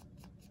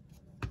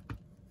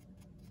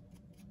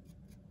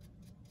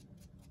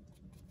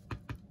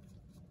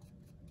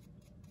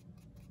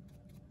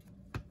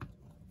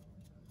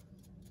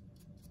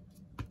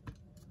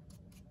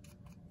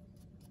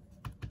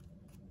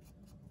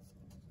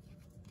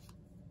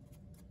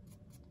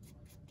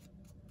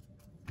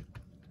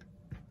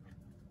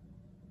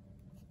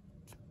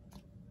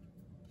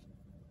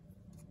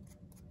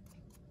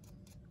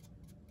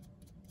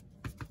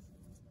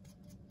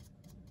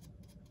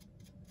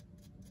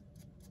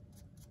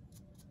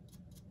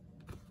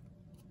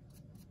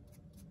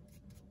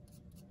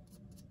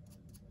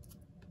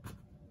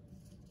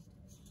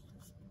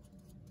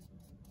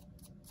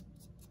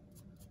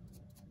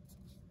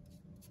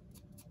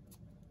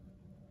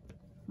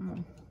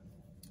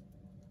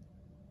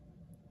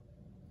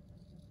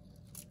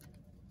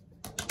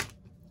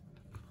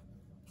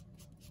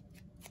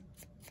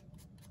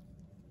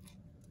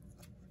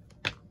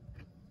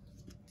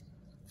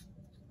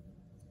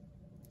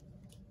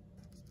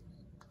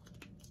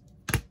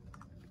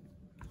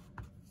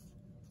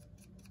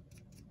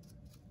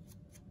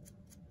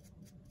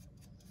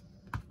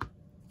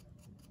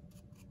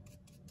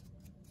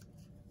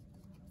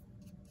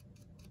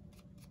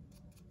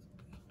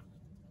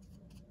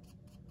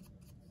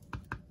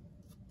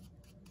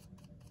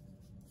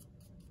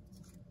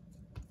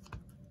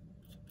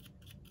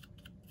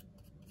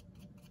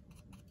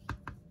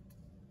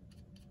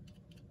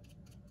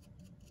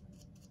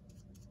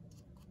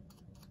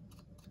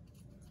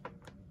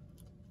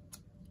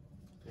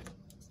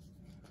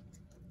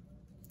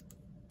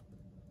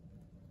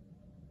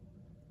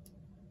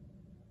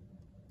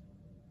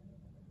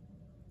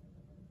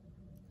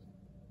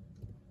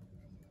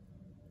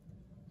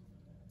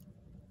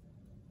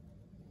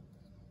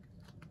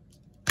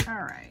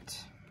 All right,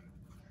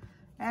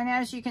 and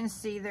as you can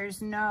see,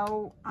 there's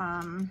no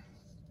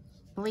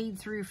bleed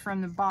through from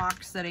the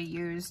box that I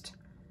used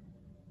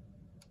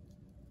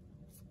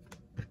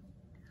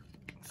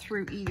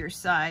through either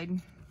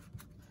side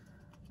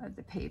of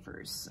the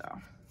papers,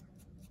 so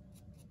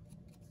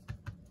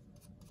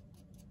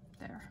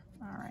there.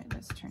 All right,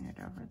 let's turn it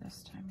over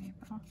this time,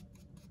 April.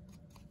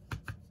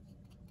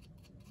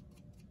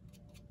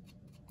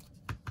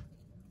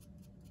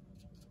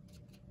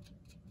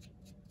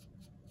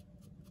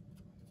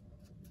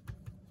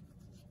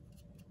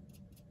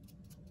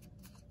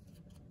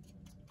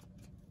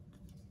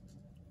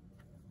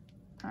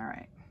 All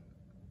right.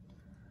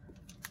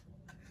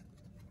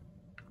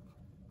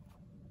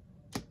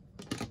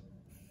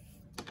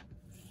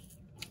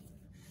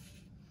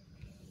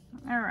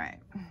 All right.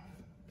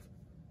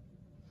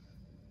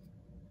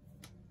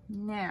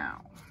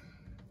 Now,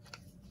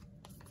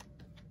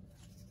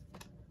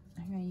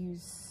 I'm going to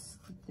use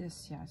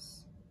this,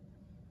 yes.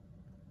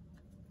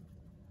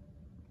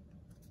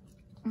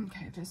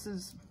 Okay, this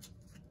is...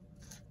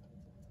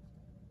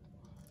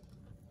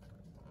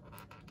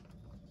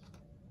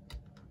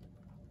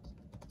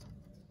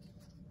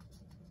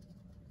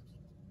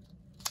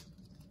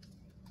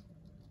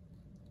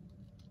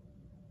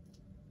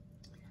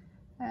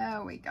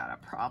 Oh, we got a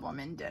problem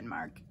in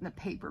Denmark. The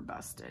paper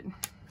busted.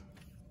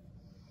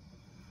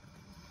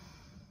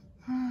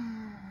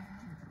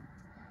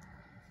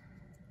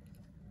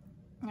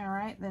 All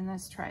right, then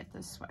let's try it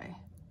this way.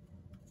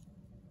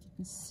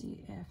 Let's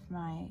see if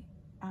my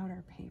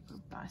outer paper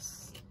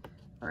busts,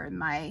 or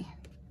my,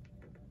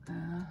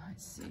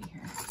 let's see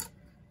here.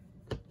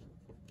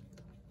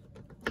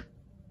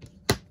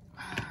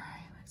 All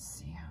right, let's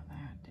see how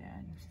that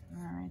did.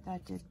 All right,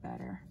 that did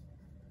better.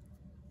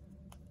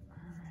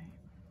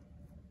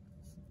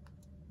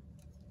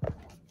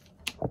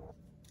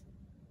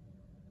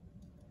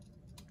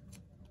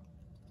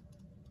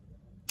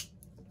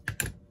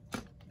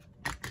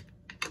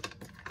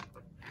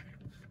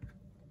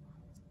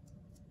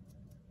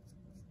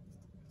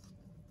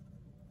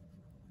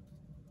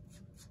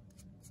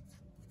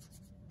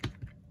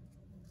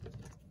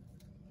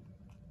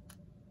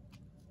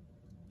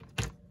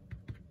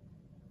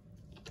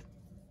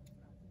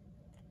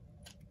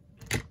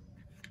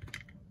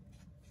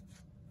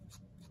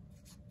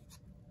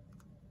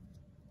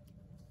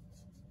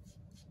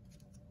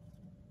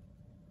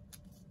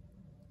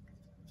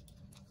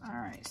 All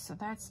right, so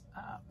that's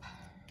up.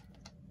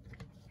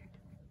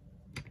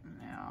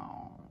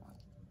 Now,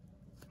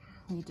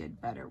 we did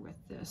better with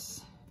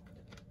this.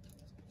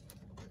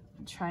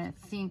 I'm trying to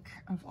think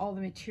of all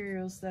the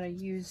materials that I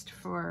used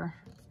for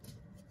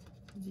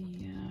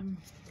the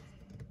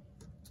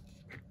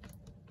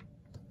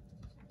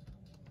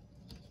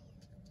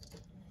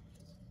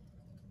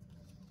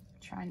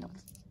trying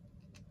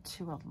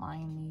to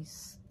align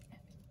these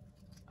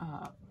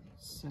up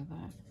so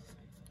that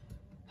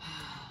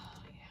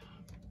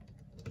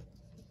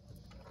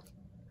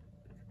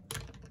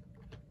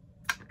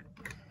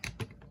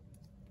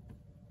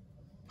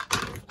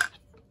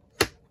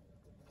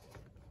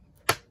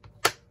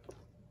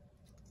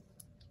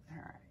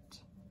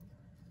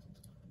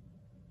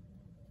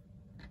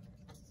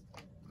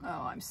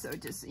Oh, I'm so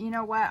you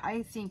know what?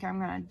 I think I'm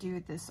going to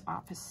do this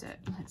opposite.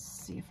 Let's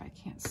see if I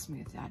can't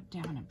smooth that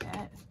down a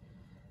bit.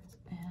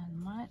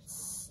 And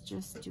let's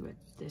just do it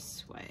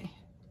this way.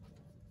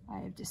 I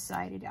have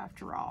decided,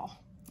 after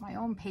all, my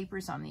own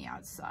paper's on the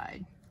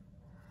outside.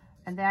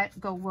 And that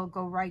will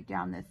go right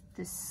down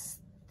this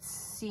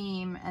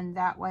seam, and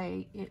that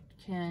way it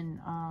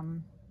can,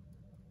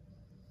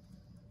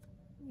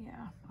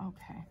 yeah,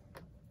 okay.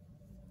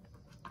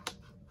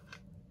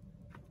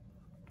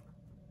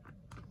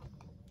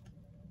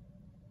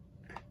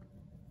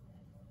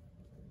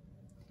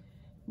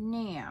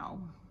 Now,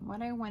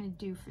 what I want to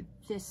do for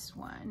this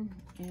one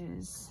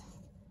is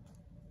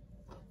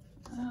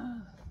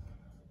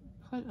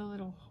put a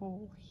little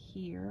hole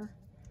here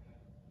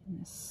in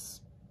the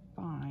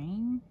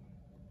spine.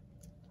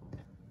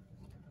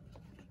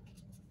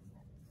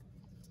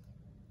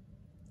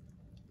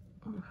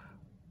 All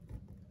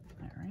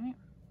right.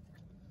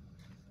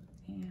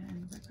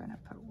 And we're going to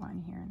put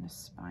one here in the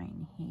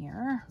spine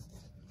here.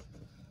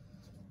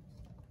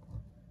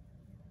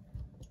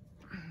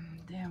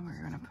 Then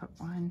we're going to put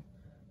one,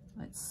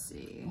 let's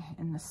see,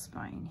 in the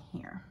spine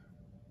here.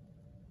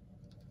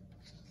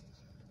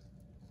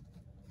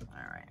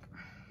 All right.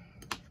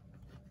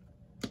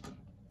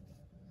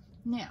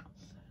 Now,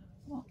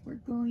 what we're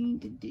going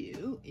to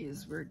do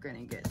is we're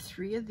going to get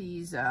 3 of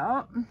these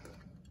out.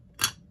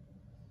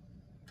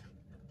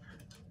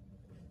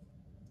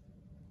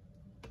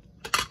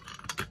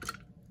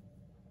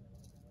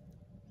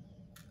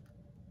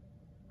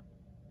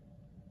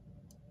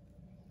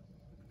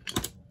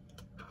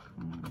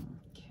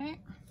 Okay.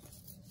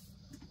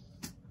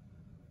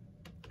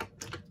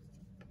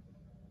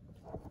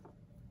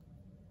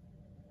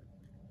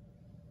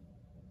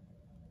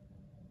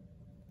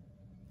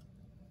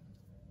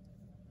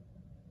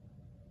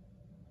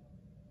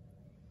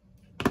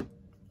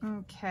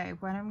 Okay,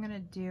 what I'm going to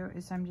do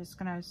is I'm just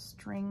going to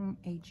string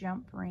a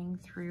jump ring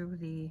through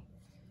the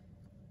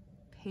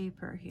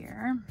paper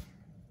here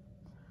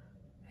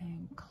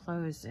and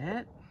close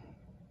it.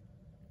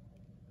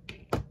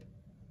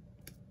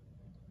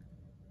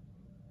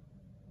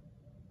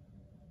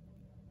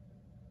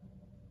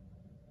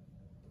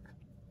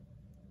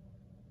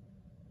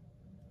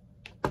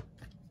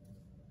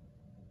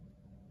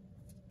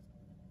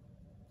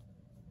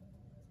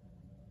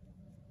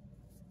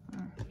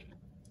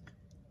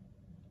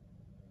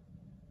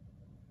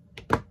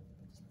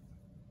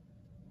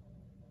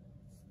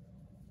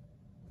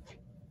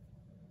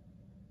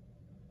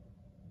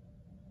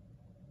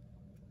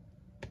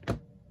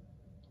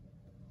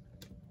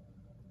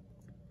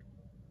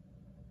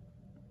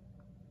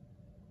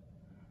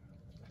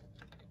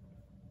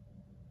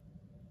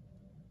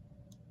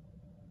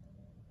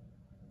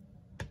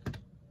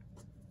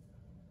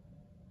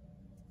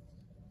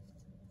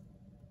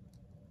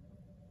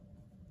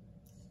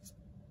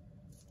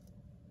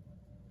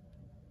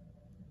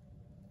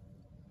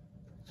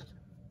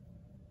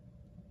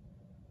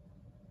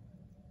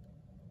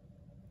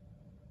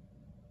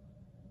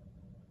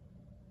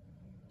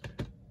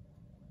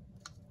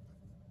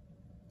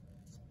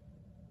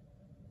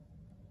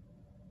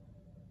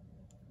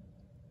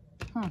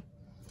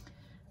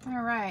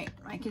 All right,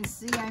 I can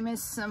see I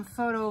missed some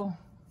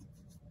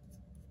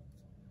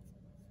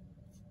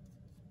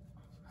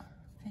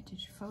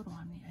vintage photo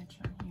on the edge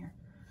on here.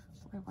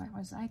 Boy, what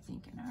was I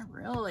thinking? I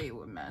really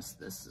would mess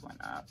this one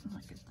up.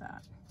 Look at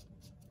that.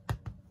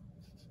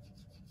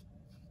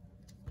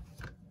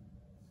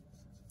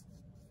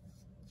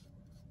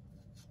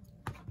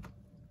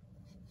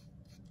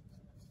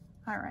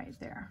 All right,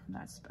 there,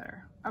 that's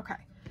better. Okay.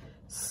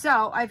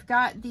 So I've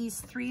got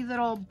these 3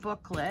 little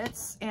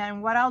booklets,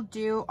 and what I'll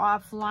do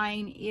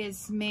offline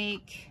is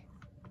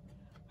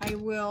I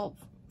will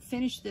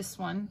finish this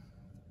one,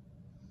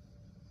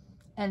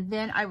 and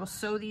then I will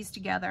sew these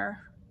together,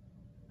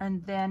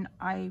 and then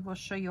I will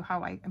show you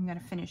how I'm going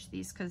to finish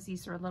these, because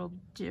these are a little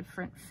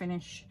different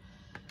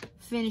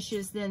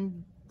finishes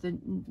than the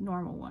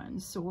normal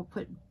ones. So we'll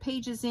put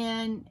pages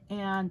in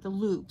and the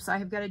loops. I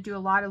have got to do a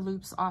lot of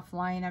loops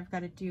offline. I've got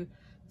to do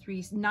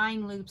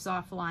 9 loops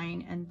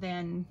offline, and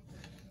then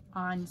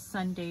on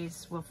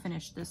Sundays we'll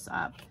finish this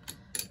up,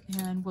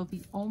 and we'll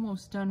be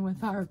almost done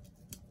with our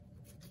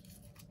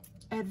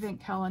advent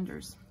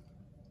calendars.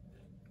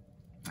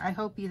 I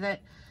hope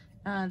that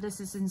this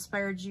has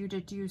inspired you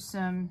to do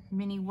some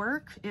mini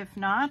work. If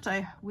not,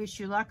 I wish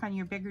you luck on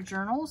your bigger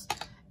journals,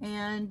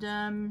 and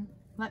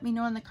let me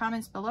know in the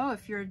comments below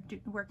if you're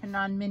working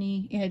on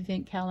mini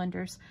advent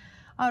calendars.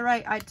 All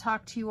right, I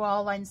talk to you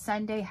all on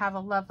Sunday. Have a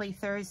lovely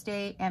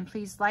Thursday, and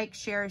please like,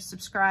 share,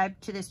 subscribe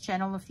to this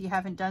channel if you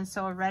haven't done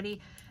so already.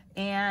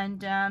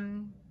 And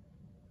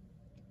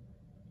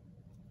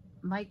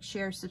like,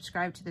 share,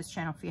 subscribe to this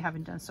channel if you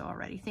haven't done so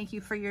already. Thank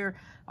you for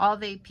all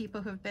the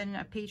people who have been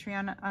a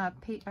patron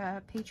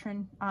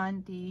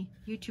on the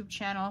YouTube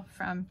channel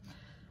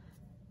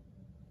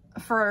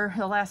for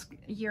the last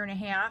 1.5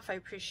 years. I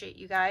appreciate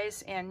you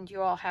guys, and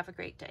you all have a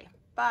great day.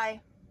 Bye.